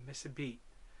want you to miss a beat.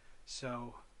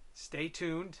 So stay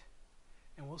tuned,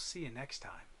 and we'll see you next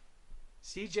time.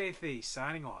 CJ Thee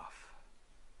signing off.